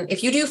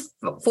do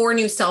 4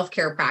 new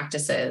self-care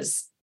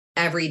practices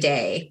every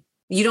day,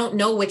 you don't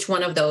know which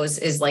one of those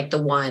is like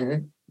the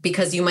one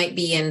because you might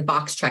be in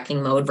box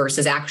checking mode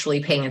versus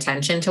actually paying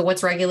attention to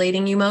what's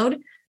regulating you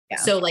mode. Yeah.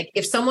 So like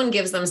if someone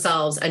gives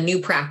themselves a new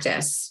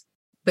practice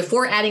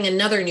before adding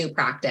another new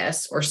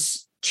practice or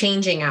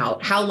changing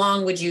out, how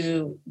long would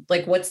you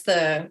like,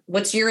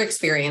 what's your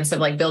experience of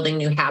like building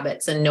new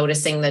habits and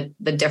noticing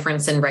the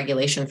difference in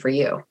regulation for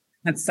you?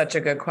 That's such a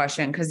good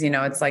question. Cause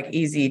it's like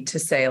easy to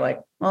say like,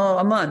 oh,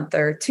 a month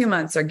or 2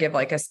 months or give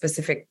like a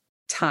specific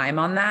time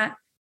on that.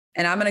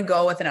 And I'm going to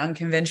go with an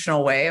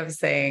unconventional way of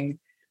saying,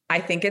 I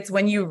think it's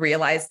when you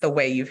realize the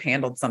way you've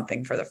handled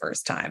something for the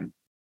first time.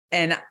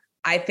 And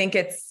I think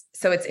it's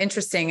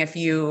interesting if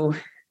you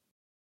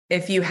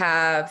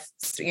have,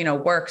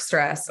 work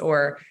stress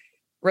or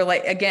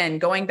relate, again,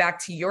 going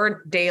back to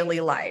your daily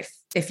life,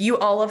 if you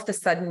all of a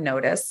sudden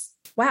notice,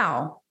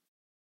 wow,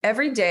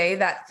 every day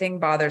that thing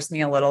bothers me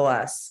a little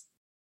less,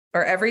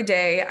 or every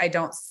day I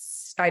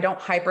don't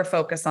hyper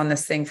focus on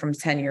this thing from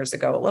 10 years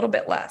ago, a little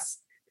bit less.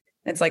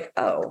 It's like,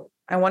 oh,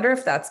 I wonder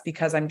if that's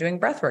because I'm doing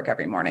breath work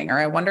every morning, or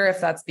I wonder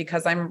if that's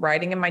because I'm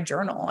writing in my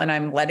journal and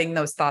I'm letting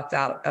those thoughts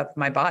out of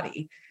my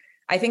body.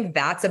 I think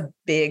that's a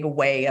big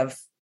way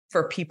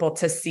for people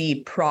to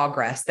see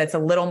progress that's a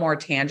little more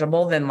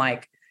tangible than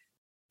like,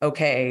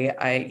 okay,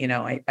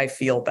 I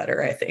feel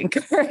better, I think,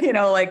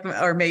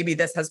 or maybe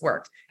this has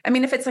worked. I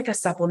mean, if it's like a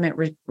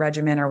supplement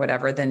regimen or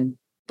whatever, then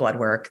blood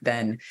work,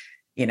 then,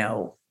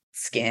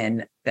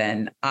 skin,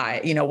 then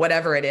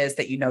whatever it is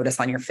that you notice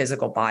on your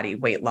physical body,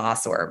 weight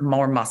loss or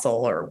more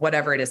muscle or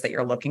whatever it is that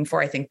you're looking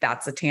for. I think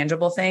that's a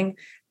tangible thing,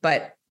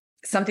 but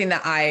something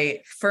that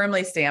I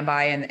firmly stand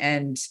by.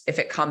 And if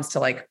it comes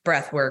to like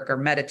breath work or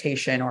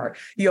meditation or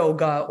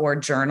yoga or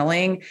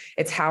journaling,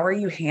 it's how are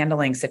you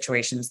handling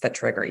situations that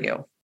trigger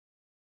you?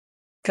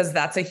 Because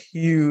that's a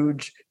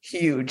huge,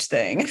 huge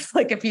thing.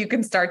 Like if you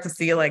can start to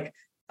see like,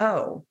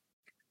 oh,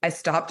 I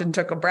stopped and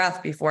took a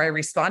breath before I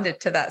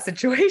responded to that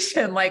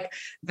situation, like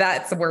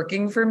that's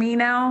working for me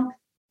now,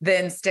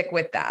 then stick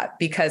with that.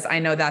 Because I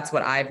know that's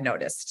what I've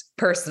noticed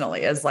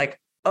personally is like,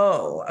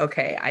 oh,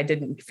 okay, I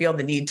didn't feel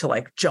the need to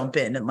like jump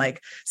in and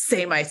like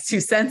say my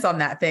 2 cents on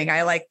that thing.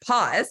 I like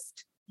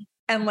paused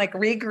and like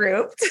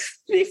regrouped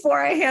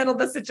before I handled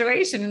the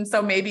situation. And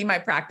so maybe my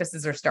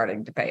practices are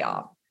starting to pay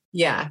off.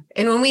 Yeah.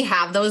 And when we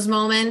have those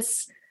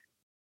moments,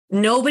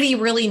 nobody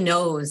really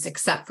knows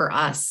except for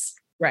us.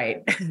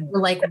 Right.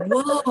 We're like,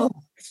 whoa,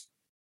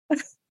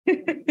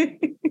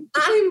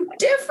 I'm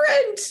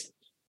different.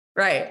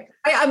 Right.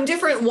 I'm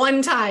different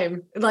one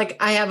time. Like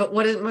I have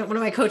one of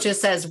my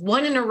coaches says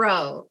 1 in a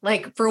row,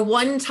 like for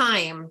one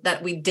time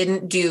that we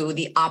didn't do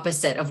the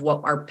opposite of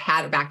what our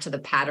back to the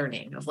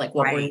patterning of like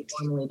what we're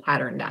normally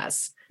patterned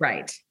as.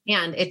 Right.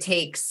 And it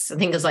takes, I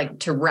think is like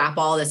to wrap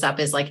all this up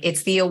is like,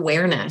 it's the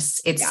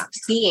awareness. It's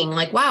seeing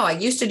like, wow, I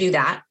used to do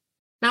that.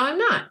 Now I'm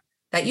not.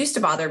 That used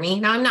to bother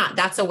me. Now I'm not.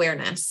 That's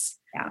awareness.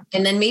 Yeah.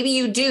 And then maybe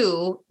you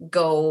do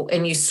go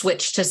and you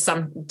switch to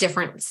some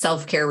different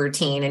self-care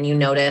routine and you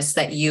notice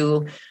that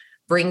you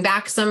bring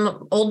back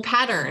some old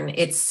pattern.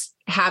 It's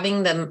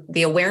having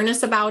the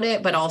awareness about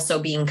it, but also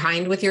being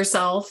kind with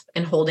yourself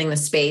and holding the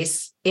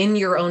space in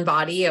your own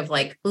body of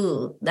like,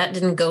 ooh, that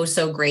didn't go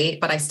so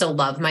great, but I still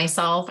love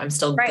myself. I'm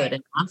still good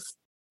enough.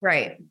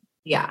 Right.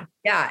 Yeah.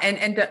 Yeah.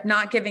 And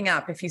not giving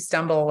up if you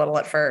stumble a little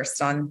at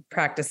first on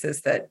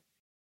practices that,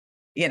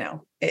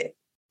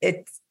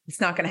 It's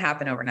not going to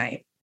happen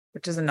overnight,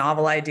 which is a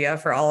novel idea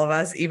for all of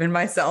us, even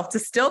myself, to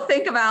still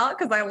think about,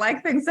 because I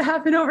like things to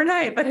happen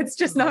overnight, but it's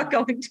just not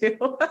going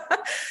to.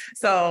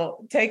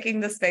 So taking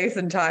the space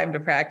and time to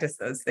practice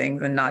those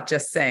things and not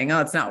just saying,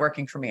 oh, it's not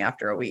working for me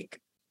after a week,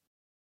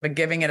 but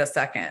giving it a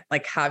second.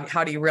 Like,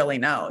 how do you really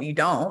know? You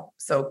don't.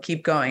 So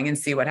keep going and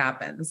see what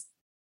happens.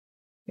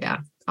 Yeah.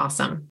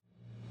 Awesome.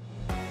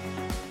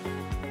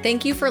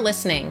 Thank you for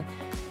listening.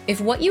 If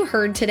what you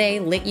heard today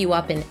lit you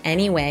up in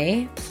any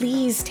way,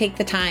 please take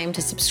the time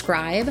to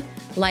subscribe,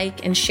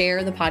 like, and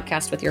share the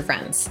podcast with your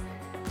friends.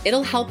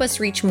 It'll help us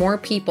reach more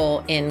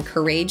people in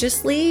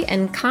courageously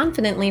and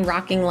confidently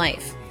rocking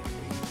life.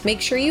 Make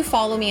sure you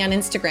follow me on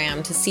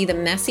Instagram to see the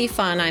messy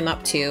fun I'm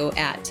up to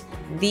at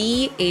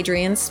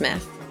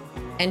 @theadriansmith,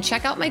 and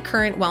check out my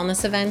current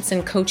wellness events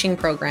and coaching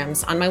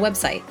programs on my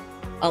website,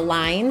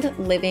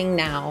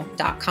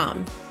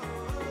 alignedlivingnow.com.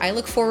 I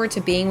look forward to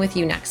being with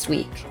you next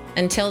week.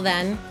 Until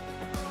then,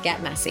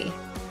 get messy.